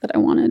Clerk, that I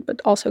wanted, but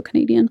also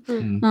Canadian.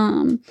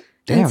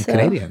 Damn, so,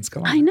 Canadians,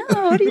 come on. I know.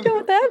 What are you doing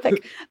with that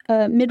epic?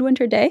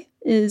 Midwinter Day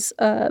is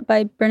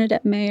by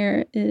Bernadette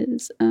Mayer,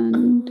 is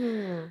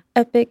an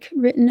epic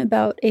written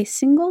about a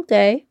single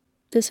day,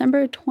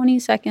 December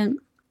 22nd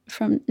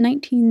from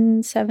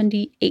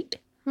 1978.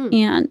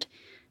 And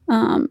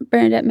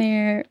Bernadette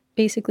Mayer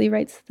basically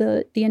writes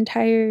the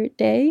entire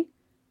day.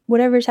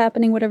 Whatever's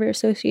happening, whatever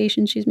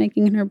association she's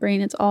making in her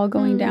brain, it's all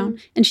going down.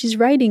 And she's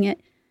writing it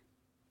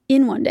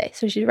in one day.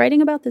 So she's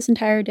writing about this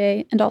entire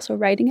day and also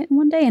writing it in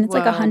one day. And it's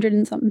like 100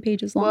 and something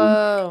pages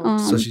long.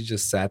 So she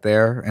just sat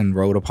there and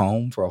wrote a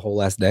poem for a whole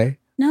last day?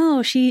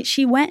 No,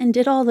 she went and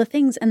did all the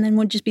things and then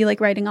would just be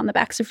like writing on the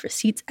backs of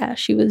receipts as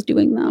she was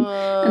doing them.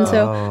 And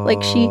so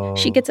like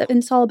she gets up and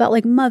it's all about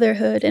like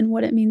motherhood and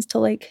what it means to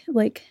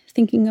like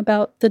thinking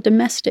about the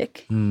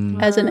domestic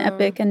as an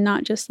epic and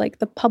not just like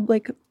the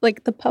public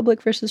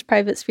versus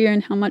private sphere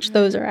and how much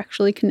those are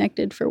actually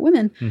connected for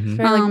women.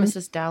 Very like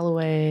Mrs.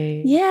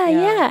 Dalloway.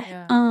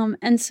 Yeah.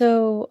 And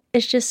so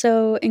it's just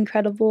so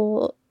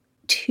incredible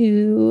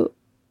to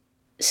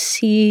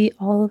see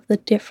all of the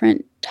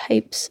different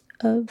types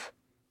of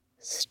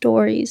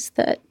stories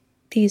that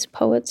these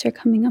poets are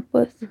coming up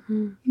with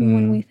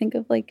when we think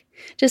of like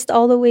just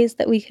all the ways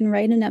that we can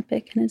write an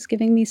epic, and it's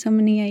giving me so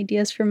many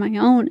ideas for my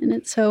own. And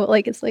it's so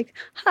like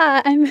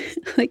hi,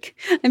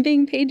 I'm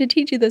being paid to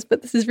teach you this,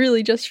 but this is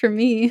really just for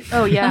me.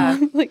 Oh yeah.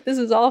 Like this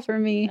is all for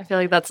me. I feel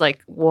like that's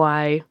like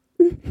why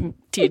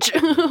teach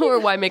or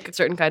why make a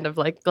certain kind of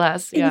like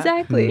glass. Yeah.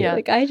 Exactly.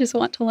 Like I just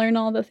want to learn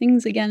all the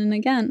things again and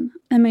again.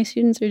 And my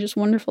students are just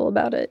wonderful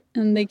about it.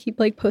 And they keep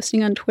like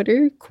posting on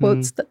Twitter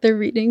quotes that they're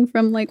reading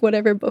from like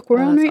whatever book we're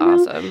on right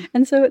now.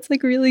 And so it's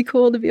like really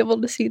cool to be able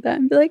to see that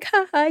and be like,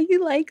 haha,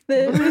 you like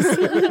this.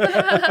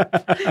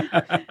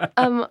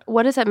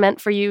 What has it meant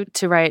for you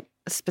to write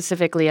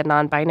specifically a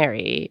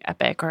non-binary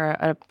epic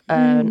or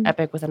an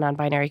epic with a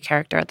non-binary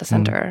character at the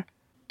center?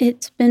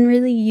 It's been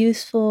really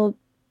useful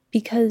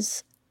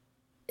because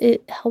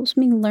it helps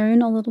me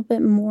learn a little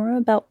bit more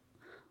about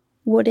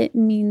what it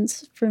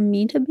means for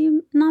me to be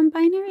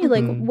non-binary.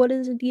 Like, what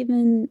is it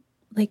even,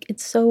 like,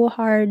 it's so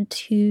hard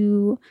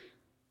to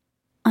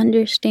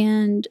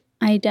understand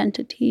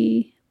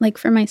identity. Like,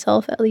 for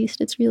myself, at least,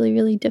 it's really,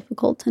 really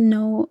difficult to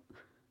know.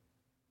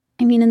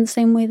 I mean, in the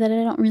same way that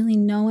I don't really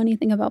know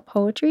anything about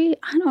poetry,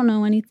 I don't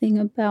know anything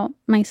about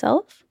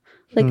myself.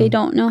 Like, I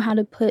don't know how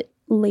to put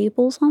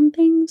labels on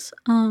things.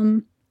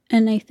 And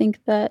I think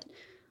that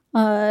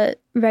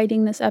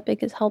writing this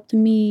epic has helped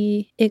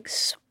me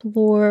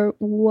explore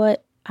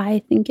what I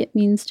think it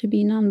means to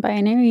be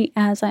non-binary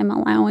as I'm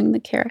allowing the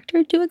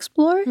character to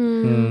explore.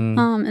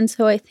 And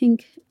so I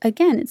think,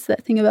 again, it's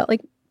that thing about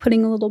like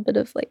putting a little bit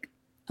of like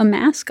a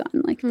mask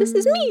on, like this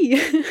is me,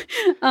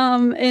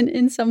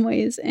 in some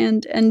ways,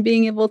 and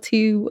being able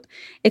to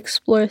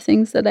explore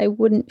things that I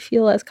wouldn't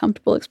feel as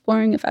comfortable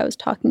exploring if I was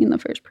talking in the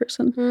first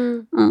person.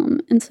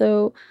 And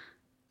so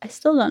I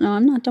still don't know.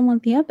 I'm not done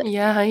with the epic.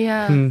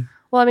 Yeah.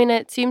 Well, I mean,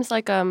 it seems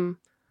like a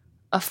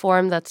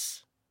form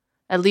that's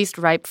at least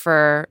ripe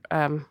for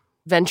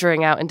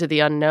venturing out into the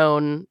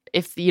unknown.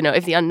 If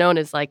the unknown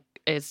is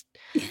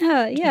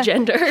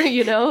gender,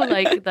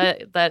 like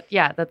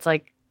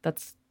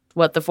that's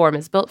what the form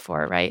is built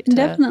for, right?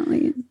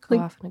 Definitely. Go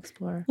off and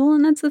explore. Well,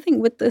 and that's the thing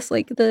with this,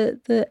 like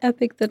the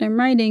epic that I'm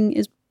writing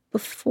is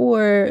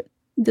before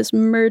this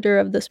murder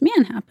of this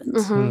man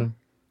happens.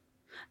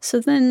 So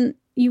then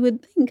you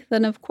would think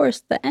that, of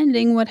course, the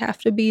ending would have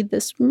to be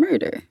this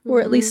murder,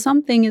 or at least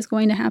something is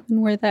going to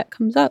happen where that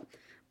comes up.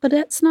 But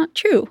that's not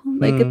true.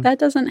 Like, that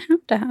doesn't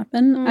have to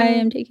happen. I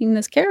am taking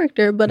this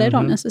character, but I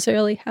don't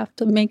necessarily have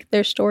to make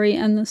their story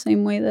end the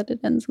same way that it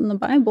ends in the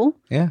Bible.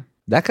 Yeah.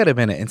 That could have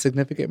been an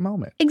insignificant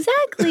moment.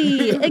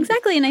 Exactly.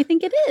 And I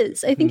think it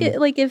is. I think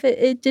if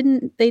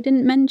they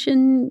didn't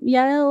mention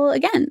Yael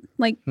again.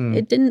 Like,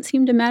 it didn't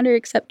seem to matter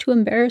except to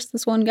embarrass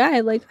this one guy.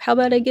 Like, how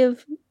about I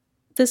give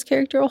this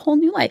character a whole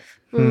new life?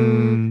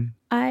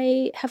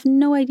 I have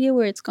no idea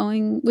where it's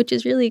going, which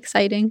is really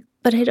exciting.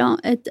 But I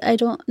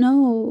don't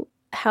know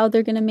how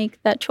they're going to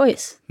make that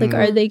choice. Like,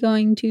 are they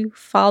going to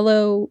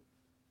follow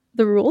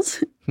the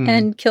rules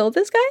and kill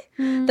this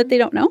guy that they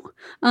don't know?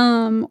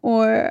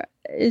 Or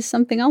is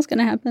something else going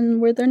to happen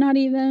where they're not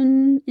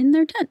even in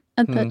their tent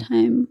at that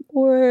time?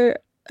 Or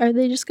are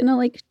they just going to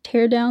like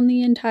tear down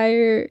the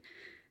entire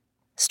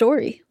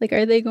story? Like,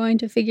 are they going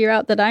to figure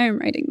out that I am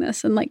writing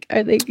this? And like,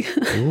 are they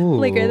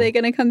are they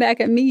going to come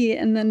back at me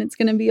and then it's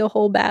going to be a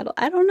whole battle?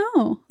 I don't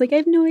know. Like, I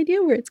have no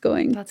idea where it's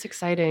going. That's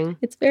exciting.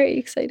 It's very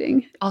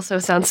exciting. Also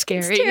sounds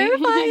scary. It's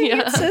terrifying.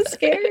 It's so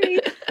scary.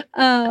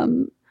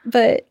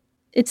 But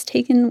it's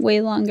taken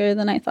way longer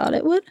than I thought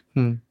it would.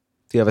 Do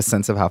you have a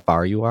sense of how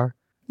far you are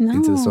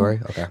into the story?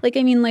 Okay. Like,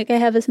 I mean, like I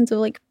have a sense of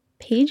like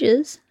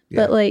pages,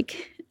 but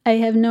like I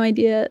have no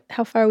idea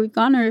how far we've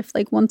gone, or if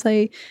like once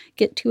I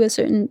get to a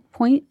certain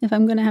point, if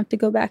I'm going to have to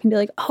go back and be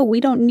like, oh, we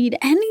don't need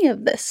any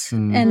of this.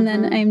 And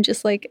then I'm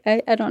just like,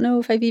 I don't know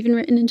if I've even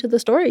written into the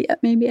story yet.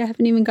 Maybe I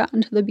haven't even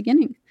gotten to the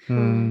beginning,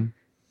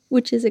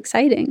 which is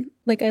exciting.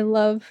 Like, I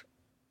love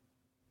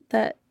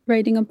that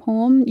writing a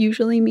poem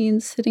usually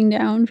means sitting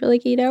down for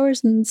like 8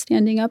 hours and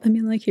standing up and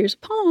being like, here's a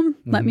poem.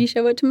 Let me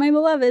show it to my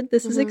beloved.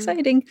 This is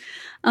exciting.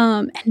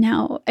 And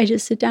now I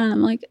just sit down and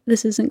I'm like,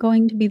 this isn't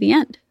going to be the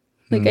end.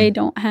 Like, I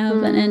don't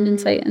have an end in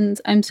sight. And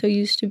I'm so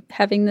used to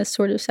having this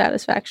sort of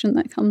satisfaction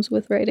that comes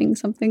with writing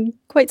something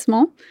quite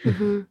small.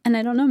 And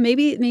I don't know,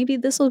 maybe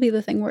this will be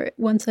the thing where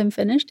once I'm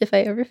finished, if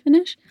I ever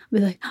finish, I'll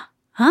be like,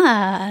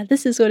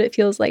 this is what it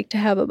feels like to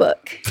have a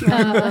book.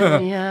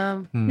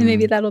 And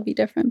maybe that'll be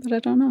different, but I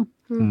don't know.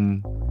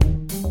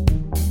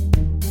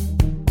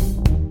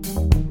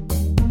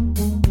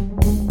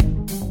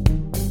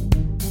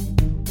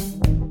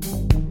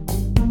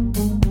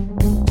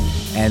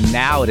 And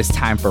now it is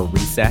time for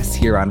recess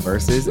here on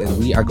Versus, and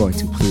we are going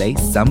to play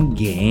some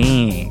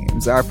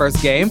games. Our first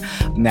game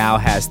now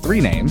has 3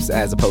 names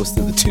as opposed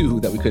to the 2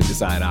 that we couldn't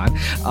decide on.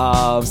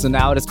 So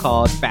now it is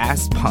called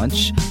Fast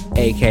Punch,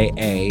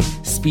 a.k.a.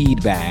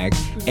 Speed Bag,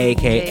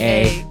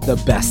 a.k.a. the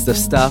best of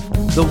stuff,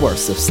 the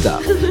worst of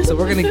stuff. So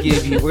we're going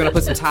to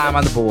put some time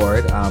on the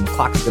board.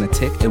 Clock is going to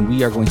tick, and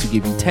we are going to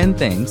give you 10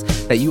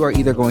 things that you are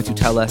either going to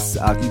tell us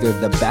either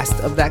the best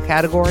of that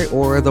category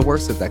or the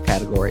worst of that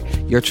category.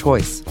 Your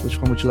choice. Which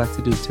one would you like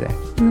to do today?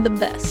 The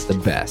best. The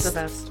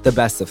best. The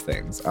best of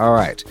things. All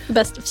right. The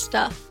best of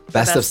stuff.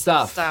 Best of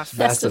stuff.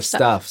 Best of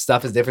stuff.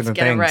 Stuff is different than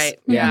things. Get it right.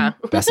 Yeah.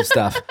 Best of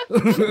stuff.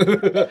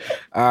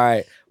 All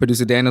right.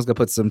 Producer Daniel's going to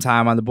put some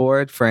time on the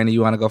board. Franny,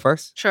 you want to go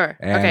first? Sure.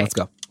 And okay. Let's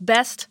go.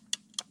 Best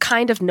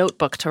kind of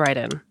notebook to write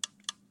in.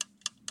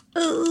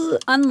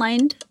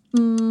 Unlined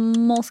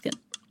moleskin.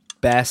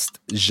 Best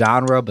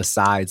genre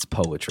besides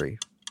poetry.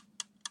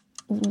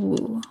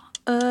 Ooh.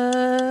 I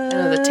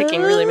know the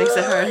ticking really makes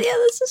it hard. Yeah,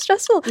 this is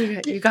stressful.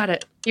 You got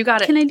it. You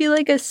got it. Can I do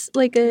like a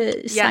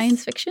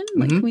science fiction?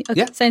 Like, can we,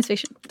 okay, science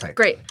fiction. Right.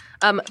 Great.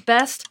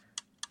 Best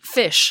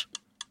fish.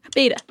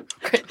 Beta.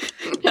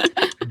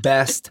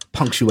 Best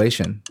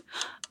punctuation.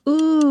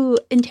 Ooh,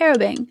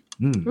 interrobang.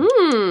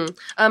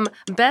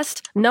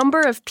 Best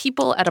number of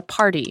people at a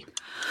party.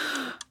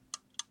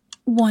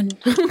 1.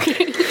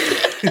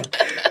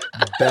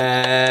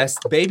 Best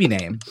baby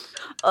name.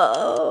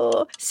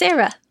 Oh,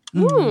 Sarah.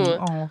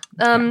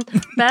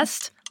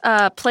 Best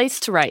place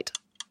to write.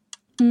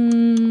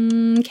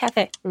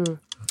 Cafe.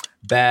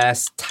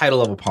 Best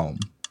title of a poem.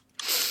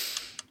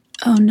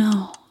 Oh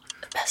no.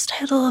 The best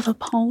title of a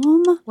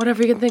poem?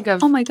 Whatever you can think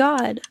of. Oh my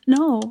God.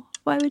 No.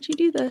 Why would you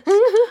do this?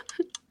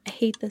 I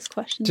hate this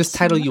question. Just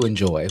title you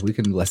enjoy. We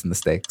can lessen the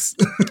stakes.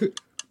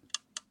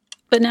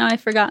 But now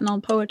I've forgotten all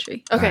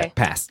poetry. Okay. All right,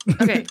 pass.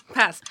 Okay,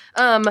 pass.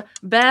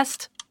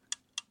 Best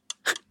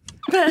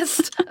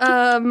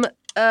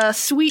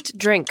sweet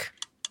drink.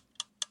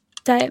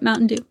 Diet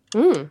Mountain Dew.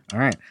 Mm. All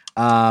right.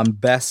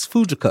 Best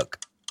food to cook.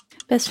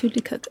 Best food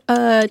to cook.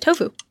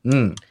 Tofu.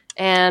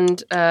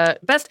 And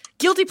best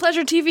guilty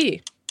pleasure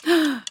TV.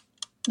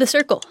 The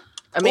Circle.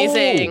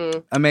 Amazing.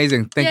 Oh,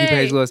 amazing. Thank you, Yay.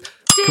 Paige Lewis.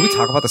 Can we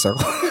talk about The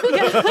Circle?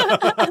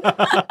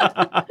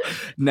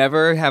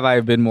 Never have I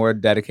been more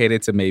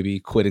dedicated to maybe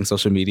quitting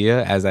social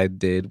media as I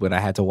did when I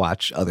had to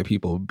watch other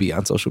people be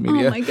on social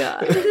media. Oh my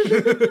God.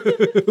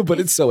 But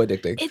it's so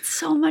addicting. It's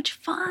so much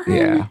fun.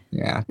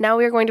 Yeah. Now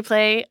we are going to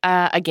play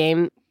a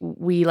game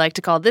we like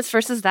to call This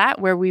versus That,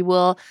 where we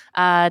will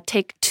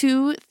take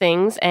two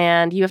things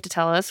and you have to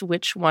tell us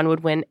which one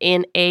would win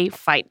in a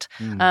fight.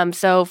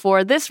 So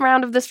for this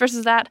round of This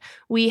versus That,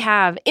 we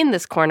have in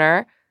this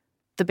corner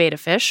the beta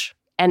fish,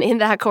 and in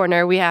that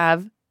corner we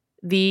have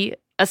the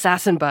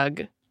assassin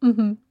bug.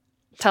 Mm-hmm.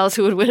 Tell us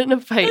who would win in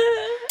a fight.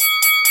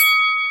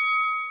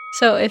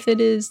 So if it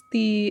is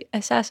the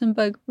assassin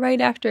bug right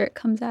after it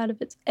comes out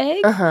of its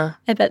egg, Uh-huh.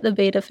 I bet the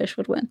beta fish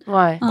would win.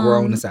 Why?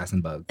 Grown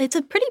assassin bug. It's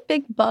a pretty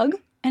big bug,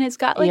 and it's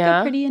got like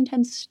Yeah? a pretty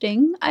intense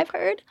sting, I've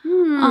heard.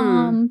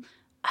 Hmm.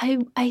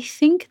 I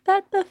think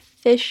that the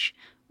fish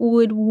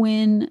would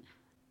win,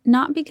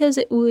 not because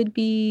it would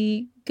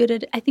be good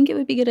at, I think it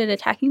would be good at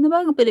attacking the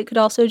bug, but it could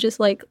also just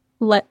like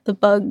let the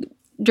bug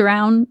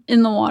drown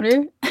in the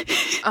water.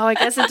 Oh, I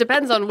guess it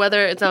depends on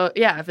whether it's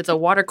if it's a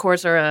water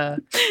course or a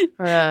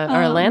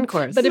land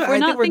course. But if we're I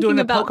not think we're doing thinking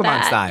it about Pokemon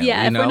that, style.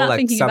 yeah, you if know, we're not like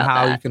thinking about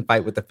somehow that. you can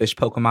fight with the fish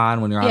Pokemon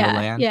when you're on the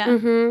land. Yeah.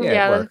 Mhm. Yeah, it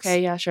Yeah, works.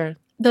 okay, yeah, sure.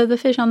 Though the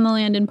fish on the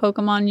land in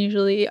Pokemon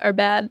usually are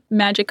bad.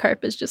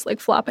 Magikarp is just like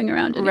flopping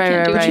around and Right, it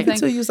can't do right, But you right. can anything.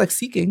 still use like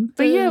seeking.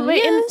 But yeah,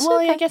 wait, Yes, well,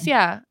 okay.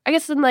 I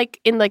guess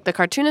in the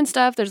cartoon and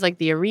stuff, there's like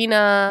the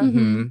arena,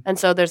 Mm-hmm. and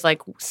so there's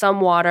like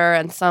some water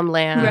and some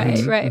land. Right,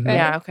 Mhm, right, mhm. right.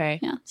 Yeah, okay.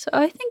 Yeah. So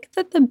I think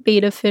that the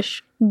beta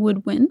fish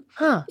would win.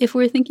 Huh. If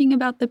we're thinking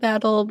about the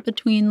battle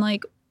between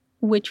like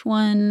which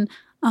one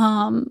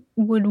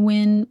would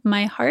win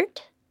my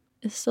heart,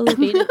 it's still the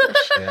beta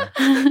fish. Yeah.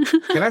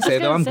 Can I say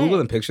though, gonna I'm say.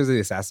 Googling pictures of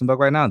the assassin bug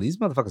right now. These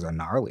motherfuckers are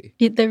gnarly.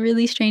 They're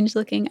really strange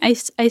looking. I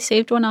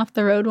saved one off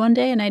the road one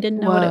day and I didn't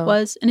know what Wow. it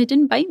was, and it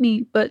didn't bite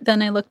me. But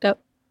then I looked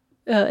up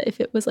if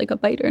it was like a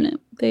biter, and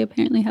they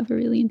apparently have a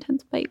really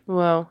intense bite.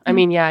 Well, I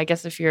mean, yeah, I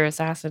guess if you're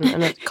assassin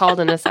and it's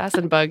called an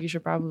assassin bug, you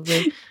should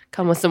probably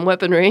come with some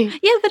weaponry.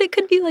 Yeah, but it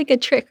could be like a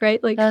trick,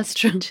 right? Like That's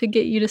true. to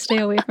get you to stay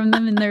away from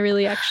them, and they're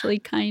really actually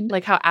kind.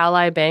 Like how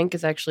Ally Bank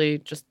is actually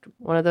just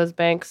one of those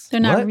banks. They're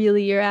not What?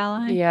 really your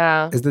ally.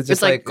 Yeah. Is it just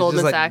It's like it's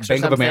Goldman just Sachs or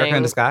Bank of America in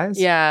something. disguise?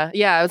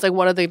 Yeah, it was like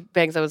one of the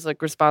banks that was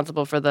like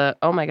responsible for the.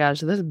 Oh my gosh,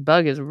 this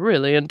bug is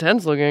really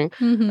intense looking.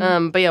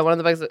 Mhm. But yeah, one of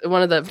the bugs.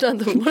 One of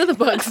the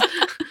bugs.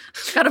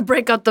 Got to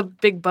break out the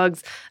big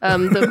bugs.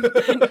 One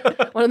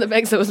of the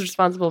banks that was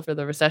responsible for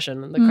the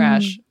recession and the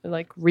crash,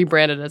 like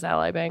rebranded as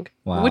Ally Bank,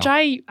 Wow. which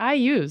I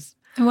use.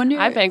 I wonder.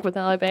 I bank with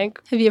Ally Bank.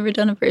 Have you ever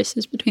done a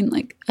versus between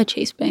like a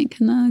Chase Bank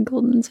and a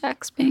Goldman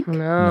Sachs Bank? No,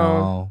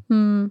 No.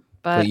 Hmm.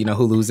 but But you know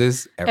who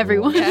loses?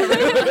 Everyone.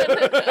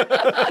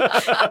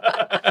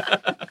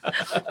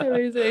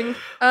 Amazing.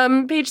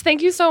 Paige,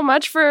 thank you so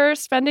much for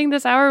spending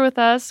this hour with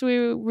us. We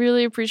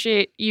really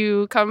appreciate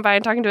you coming by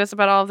and talking to us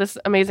about all of this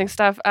amazing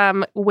stuff.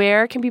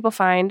 Where can people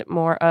find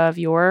more of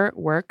your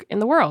work in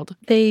the world?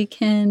 They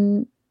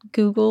can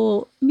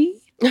Google me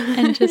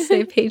and just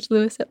say Paige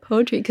Lewis at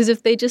poetry. Because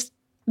if they just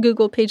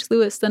Google Paige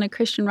Lewis, then a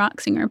Christian rock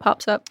singer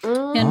pops up.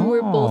 And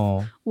we're both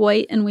Oh.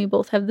 white and we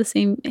both have the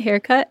same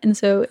haircut. And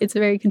so it's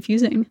very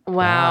confusing.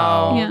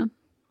 Wow. Yeah.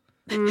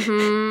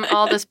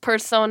 All this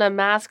persona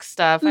mask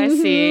stuff. I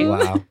see. Wow.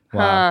 Wow.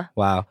 Huh.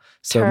 Wow.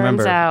 So Turns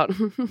remember, out.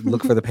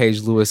 look for the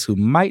Paige Lewis who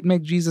might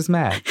make Jesus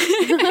mad.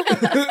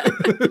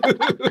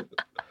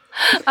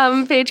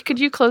 Paige, could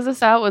you close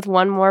us out with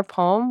one more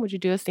poem? Would you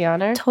do us the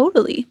honor?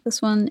 Totally.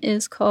 This one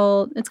is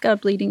called, it's got a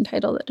bleeding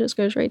title that just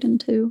goes right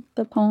into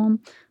the poem.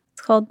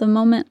 It's called The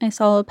Moment I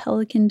Saw a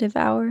Pelican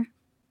Devour.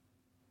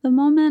 The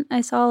moment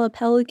I saw a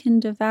pelican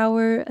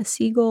devour a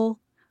seagull,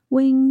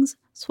 wings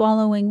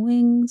swallowing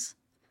wings,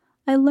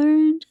 I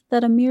learned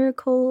that a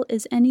miracle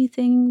is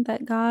anything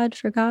that God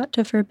forgot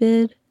to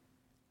forbid.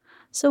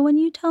 So when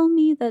you tell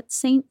me that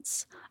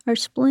saints are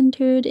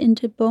splintered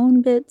into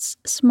bone bits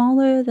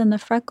smaller than the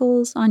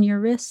freckles on your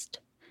wrist,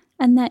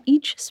 and that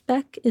each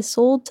speck is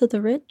sold to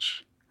the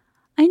rich,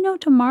 I know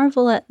to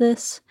marvel at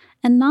this,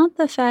 and not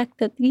the fact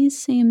that these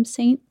same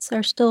saints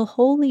are still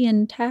wholly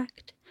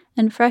intact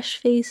and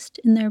fresh-faced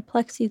in their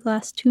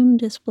plexiglass tomb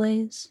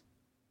displays.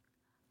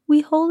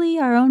 We holy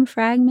our own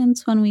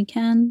fragments when we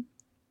can.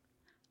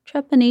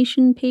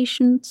 Trepanation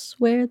patients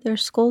wear their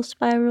skull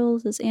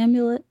spirals as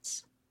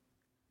amulets.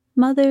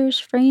 Mothers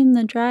frame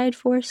the dried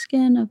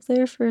foreskin of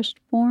their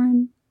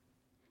firstborn.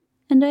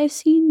 And I've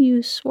seen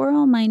you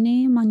swirl my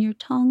name on your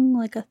tongue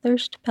like a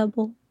thirst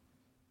pebble.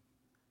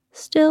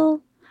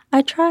 Still,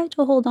 I try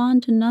to hold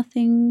on to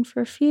nothing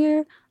for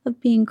fear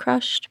of being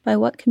crushed by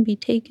what can be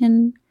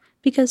taken,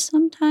 because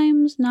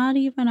sometimes not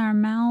even our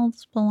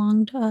mouths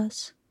belong to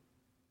us.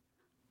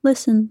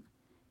 Listen,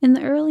 in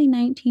the early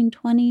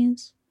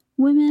 1920s,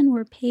 women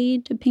were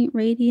paid to paint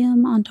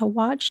radium onto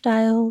watch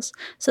dials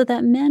so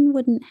that men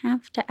wouldn't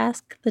have to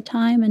ask the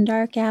time in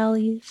dark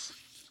alleys.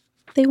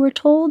 They were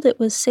told it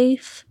was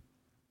safe,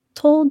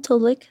 told to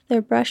lick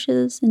their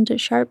brushes into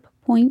sharp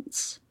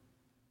points.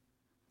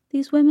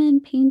 These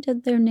women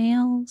painted their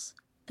nails,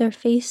 their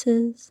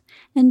faces,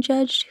 and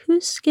judged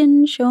whose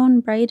skin shone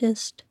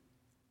brightest.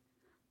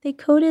 They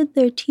coated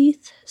their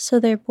teeth so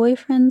their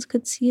boyfriends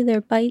could see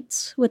their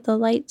bites with the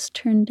lights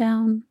turned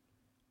down.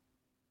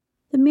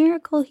 The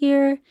miracle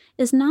here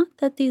is not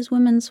that these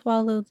women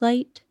swallowed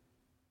light.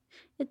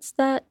 It's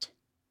that,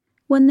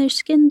 when their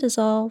skin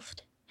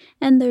dissolved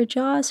and their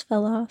jaws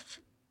fell off,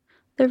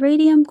 the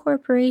Radium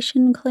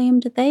Corporation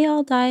claimed they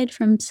all died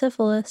from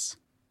syphilis.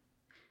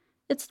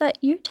 It's that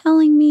you're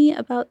telling me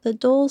about the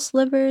dull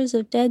slivers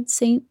of dead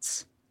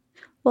saints,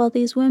 while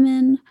these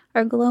women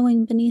are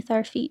glowing beneath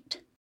our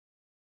feet.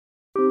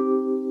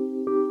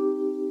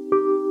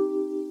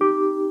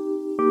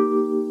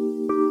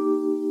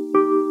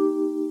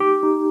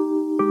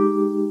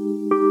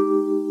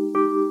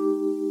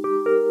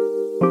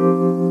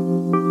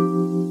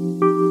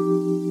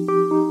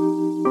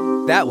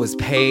 That was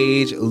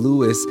Paige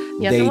Lewis,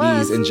 Yes, it Ladies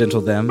was. and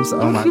Gentle Thems.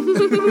 Oh my.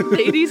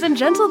 Ladies and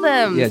Gentle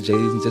Thems. Yeah, Ladies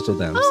and Gentle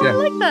Thems. Oh, yeah. I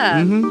like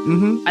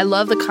that. I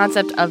love the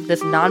concept of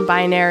this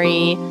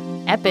non-binary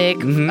epic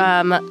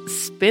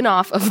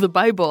spin-off of the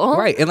Bible.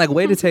 Right. And like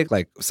way to take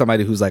like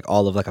somebody who's like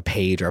all of like a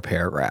page or a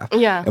paragraph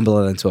Yeah. and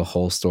blow it into a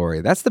whole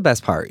story. That's the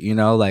best part, you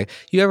know? Like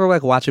you ever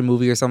like watch a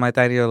movie or something like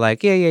that and you're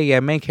like, yeah,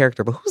 main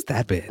character, but who's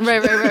that bitch?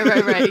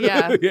 Right.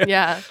 Yeah.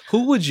 Yeah.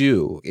 Who would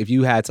you, if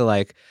you had to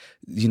like,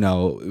 you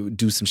know,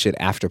 do some shit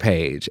after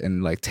Paige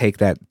and like take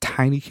that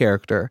tiny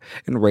character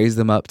and raise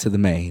them up to the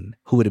main,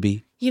 who would it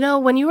be? You know,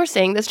 when you were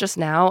saying this just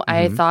now,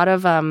 I thought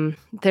of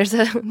there's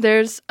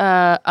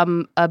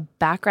a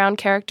background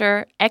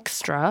character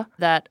extra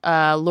that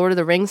Lord of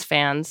the Rings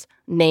fans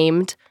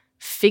named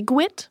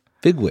Figwit.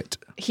 Figwit.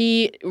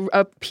 He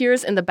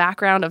appears in the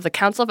background of the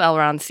Council of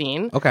Elrond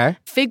scene. Okay.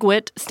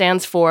 Figwit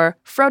stands for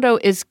Frodo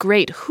is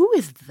great. Who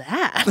is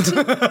that?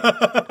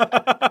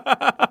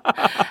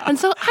 And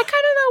so I kind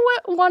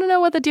of want to know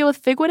what the deal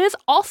with Figwit is.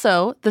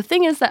 Also, the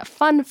thing is that,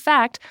 fun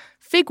fact,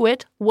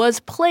 Figwit was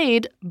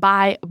played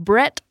by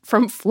Brett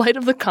from Flight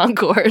of the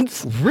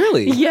Conchords.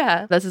 Really?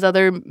 Yeah, that's his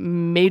other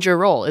major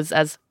role is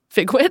as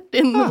Figwit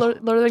in the Lord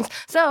of the Rings.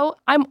 So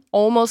I'm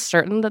almost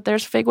certain that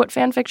there's Figwit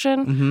fan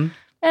fiction.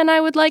 And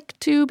I would like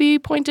to be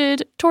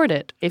pointed toward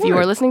it. If you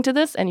are listening to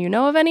this and you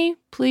know of any,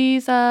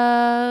 please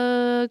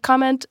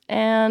comment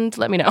and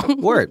let me know.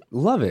 Word.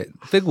 Love it.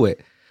 Figwit.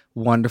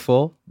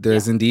 Wonderful.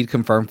 There's indeed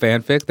confirmed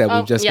fanfic that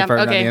we've just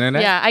confirmed on the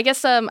internet. Yeah, I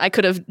guess I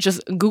could have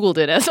just Googled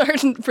it as our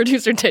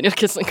producer Daniel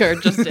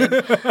Kisslinger just did.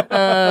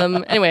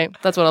 Anyway,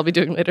 that's what I'll be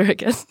doing later, I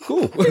guess.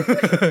 Cool.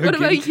 What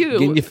about you?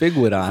 Getting your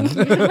Figwit on.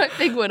 My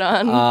Figwit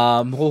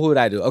on. Who would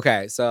I do?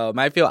 Okay, so it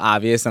might feel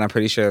obvious, and I'm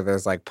pretty sure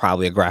there's like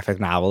probably a graphic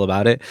novel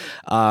about it.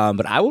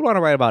 But I would want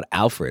to write about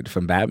Alfred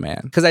from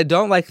Batman because I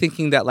don't like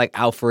thinking that like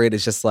Alfred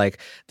is just like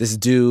this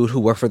dude who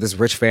worked for this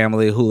rich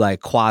family who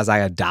like quasi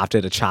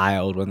adopted a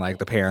child when like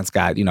the parents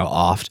got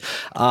offed.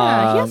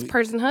 Yeah, he has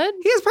personhood.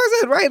 He has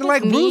personhood, right? And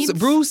like needs.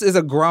 Bruce is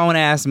a grown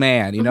ass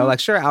man. You know, like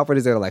sure Alfred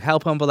is there to like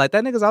help him, but like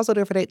that nigga's also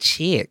there for that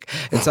chick.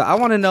 And so I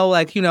want to know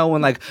like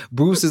when like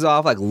Bruce is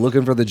off like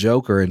looking for the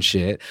Joker and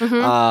shit.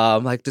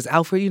 Like does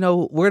Alfred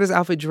where does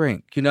Alfred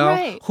drink?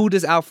 Right. Who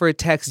does Alfred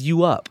text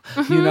you up?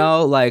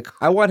 Like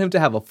I want him to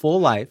have a full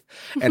life,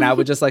 and I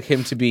would just like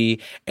him to be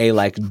a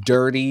like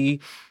dirty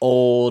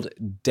old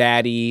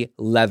daddy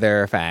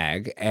leather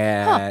fag,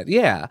 and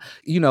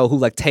who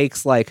like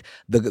takes like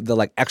the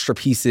like extra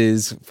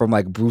pieces from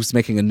like Bruce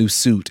making a new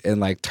suit and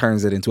like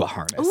turns it into a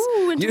harness.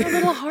 Ooh, into a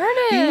little harness.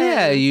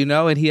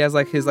 Yeah, and he has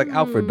like his like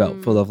Alfred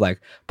belt full of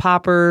like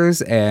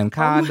poppers and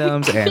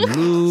condoms and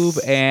lube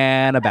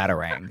and a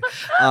batarang.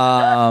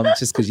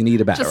 Just because you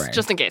need a batarang.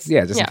 Just in case.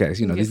 Yeah, just in case.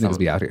 These niggas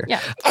be out here. Yeah.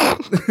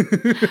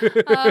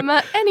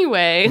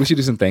 Anyway. We should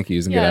do some thank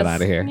yous and get that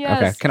out of here. Yes.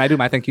 Okay. Can I do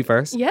my thank you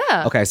first?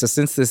 Yeah. Okay. So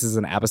since this is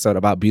an episode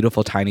about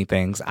beautiful tiny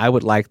things, I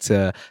would like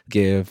to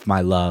give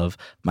my love,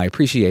 my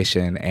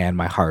appreciation, and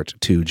my heart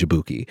to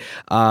Jabuki.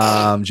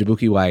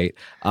 Jabuki White.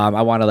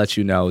 I want to let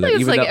you know that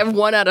it's even like though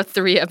 1 out of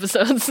 3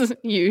 episods,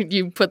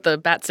 you put the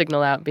bat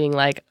signal out, being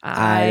like,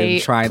 I'm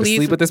trying to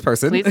sleep with this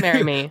person. Please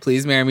marry me.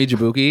 Please marry me,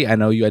 Jabuki. I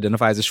know you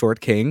identify as a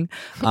short king.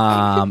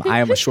 I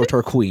am a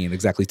shorter queen,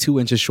 exactly 2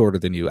 inches shorter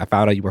than you. I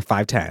found out you were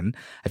 5'10".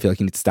 I feel like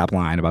you need to stop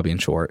lying about being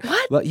short.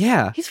 What? But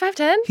yeah. He's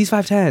 5'10"? He's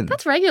 5'10".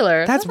 That's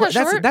regular. That's not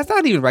short. That's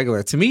not even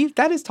regular. To me,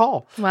 that is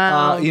tall.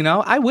 Wow.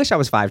 I wish I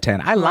was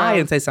 5'10". I lie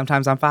and say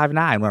sometimes I'm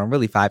 5'9" when I'm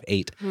really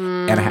 5'8"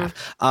 and a half.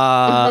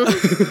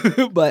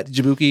 But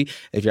Jabuki,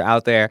 if you're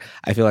out there,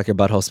 I feel like your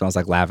butthole smells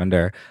like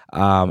lavender.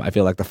 I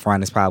feel like the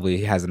front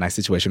probably has a nice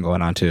situation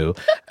going on too.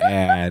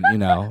 And,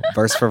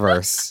 verse for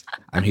verse,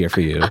 I'm here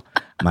for you,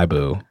 my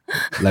boo.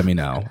 Let me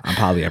know. I'm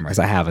polyamorous.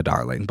 I have a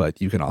darling,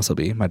 but you can also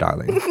be my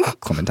darling,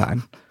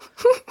 Clementine.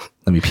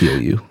 Let me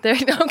peel you.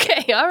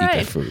 Okay, all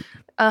right. Eat that fruit.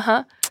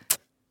 Uh-huh.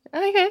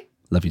 Okay.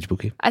 Love you,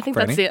 Jaboukie. I think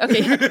Franny? that's it.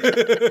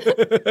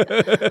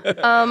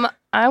 Okay.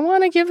 I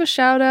want to give a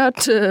shout out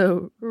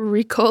to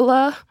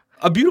Ricola.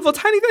 A beautiful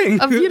tiny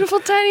thing. A beautiful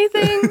tiny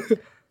thing.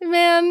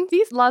 Man,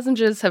 these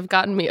lozenges have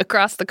gotten me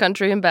across the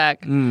country and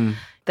back.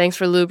 Thanks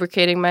for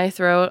lubricating my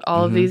throat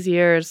all of these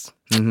years.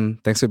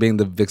 Thanks for being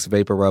the Vicks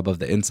Vapor Rub of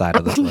the inside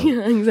of the throat.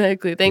 Yeah,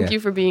 exactly. Thank you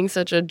for being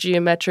such a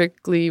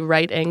geometrically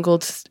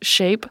right-angled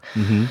shape.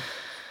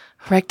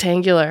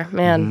 Rectangular.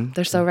 Man,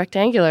 they're so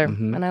rectangular,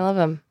 and I love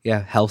them.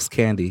 Yeah, Health's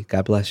Candy.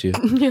 God bless you.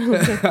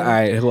 All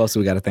right, who else do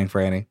we got to thank,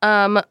 Franny?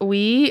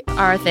 We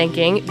are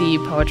thanking the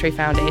Poetry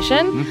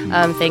Foundation.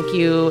 Thank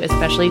you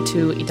especially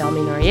to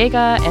Idalmi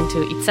Noriega and to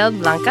Itzel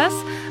Blancas.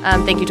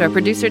 Thank you to our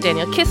producer,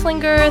 Daniel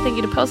Kisslinger. Thank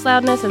you to Post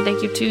Loudness, and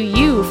thank you to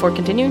you for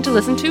continuing to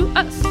listen to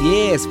us.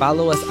 Yes,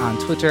 follow us on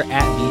Twitter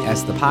at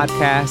VS The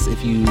Podcast.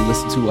 If you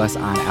listen to us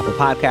on Apple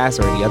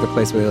Podcasts or any other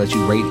place where they let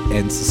you rate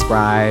and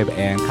subscribe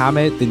and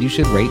comment, then you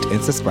should rate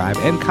and subscribe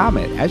and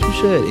comment, as you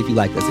should if you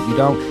like us. If you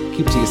don't,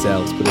 keep it to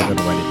yourselves. Put it on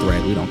the Reddit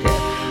thread. We don't care.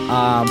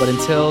 But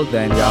until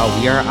then,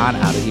 y'all, we are on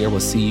out of here. We'll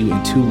see you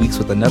in 2 weeks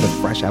with another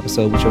fresh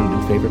episode with your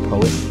new favorite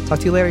poet. Talk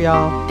to you later,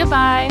 y'all.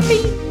 Goodbye.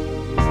 Bye.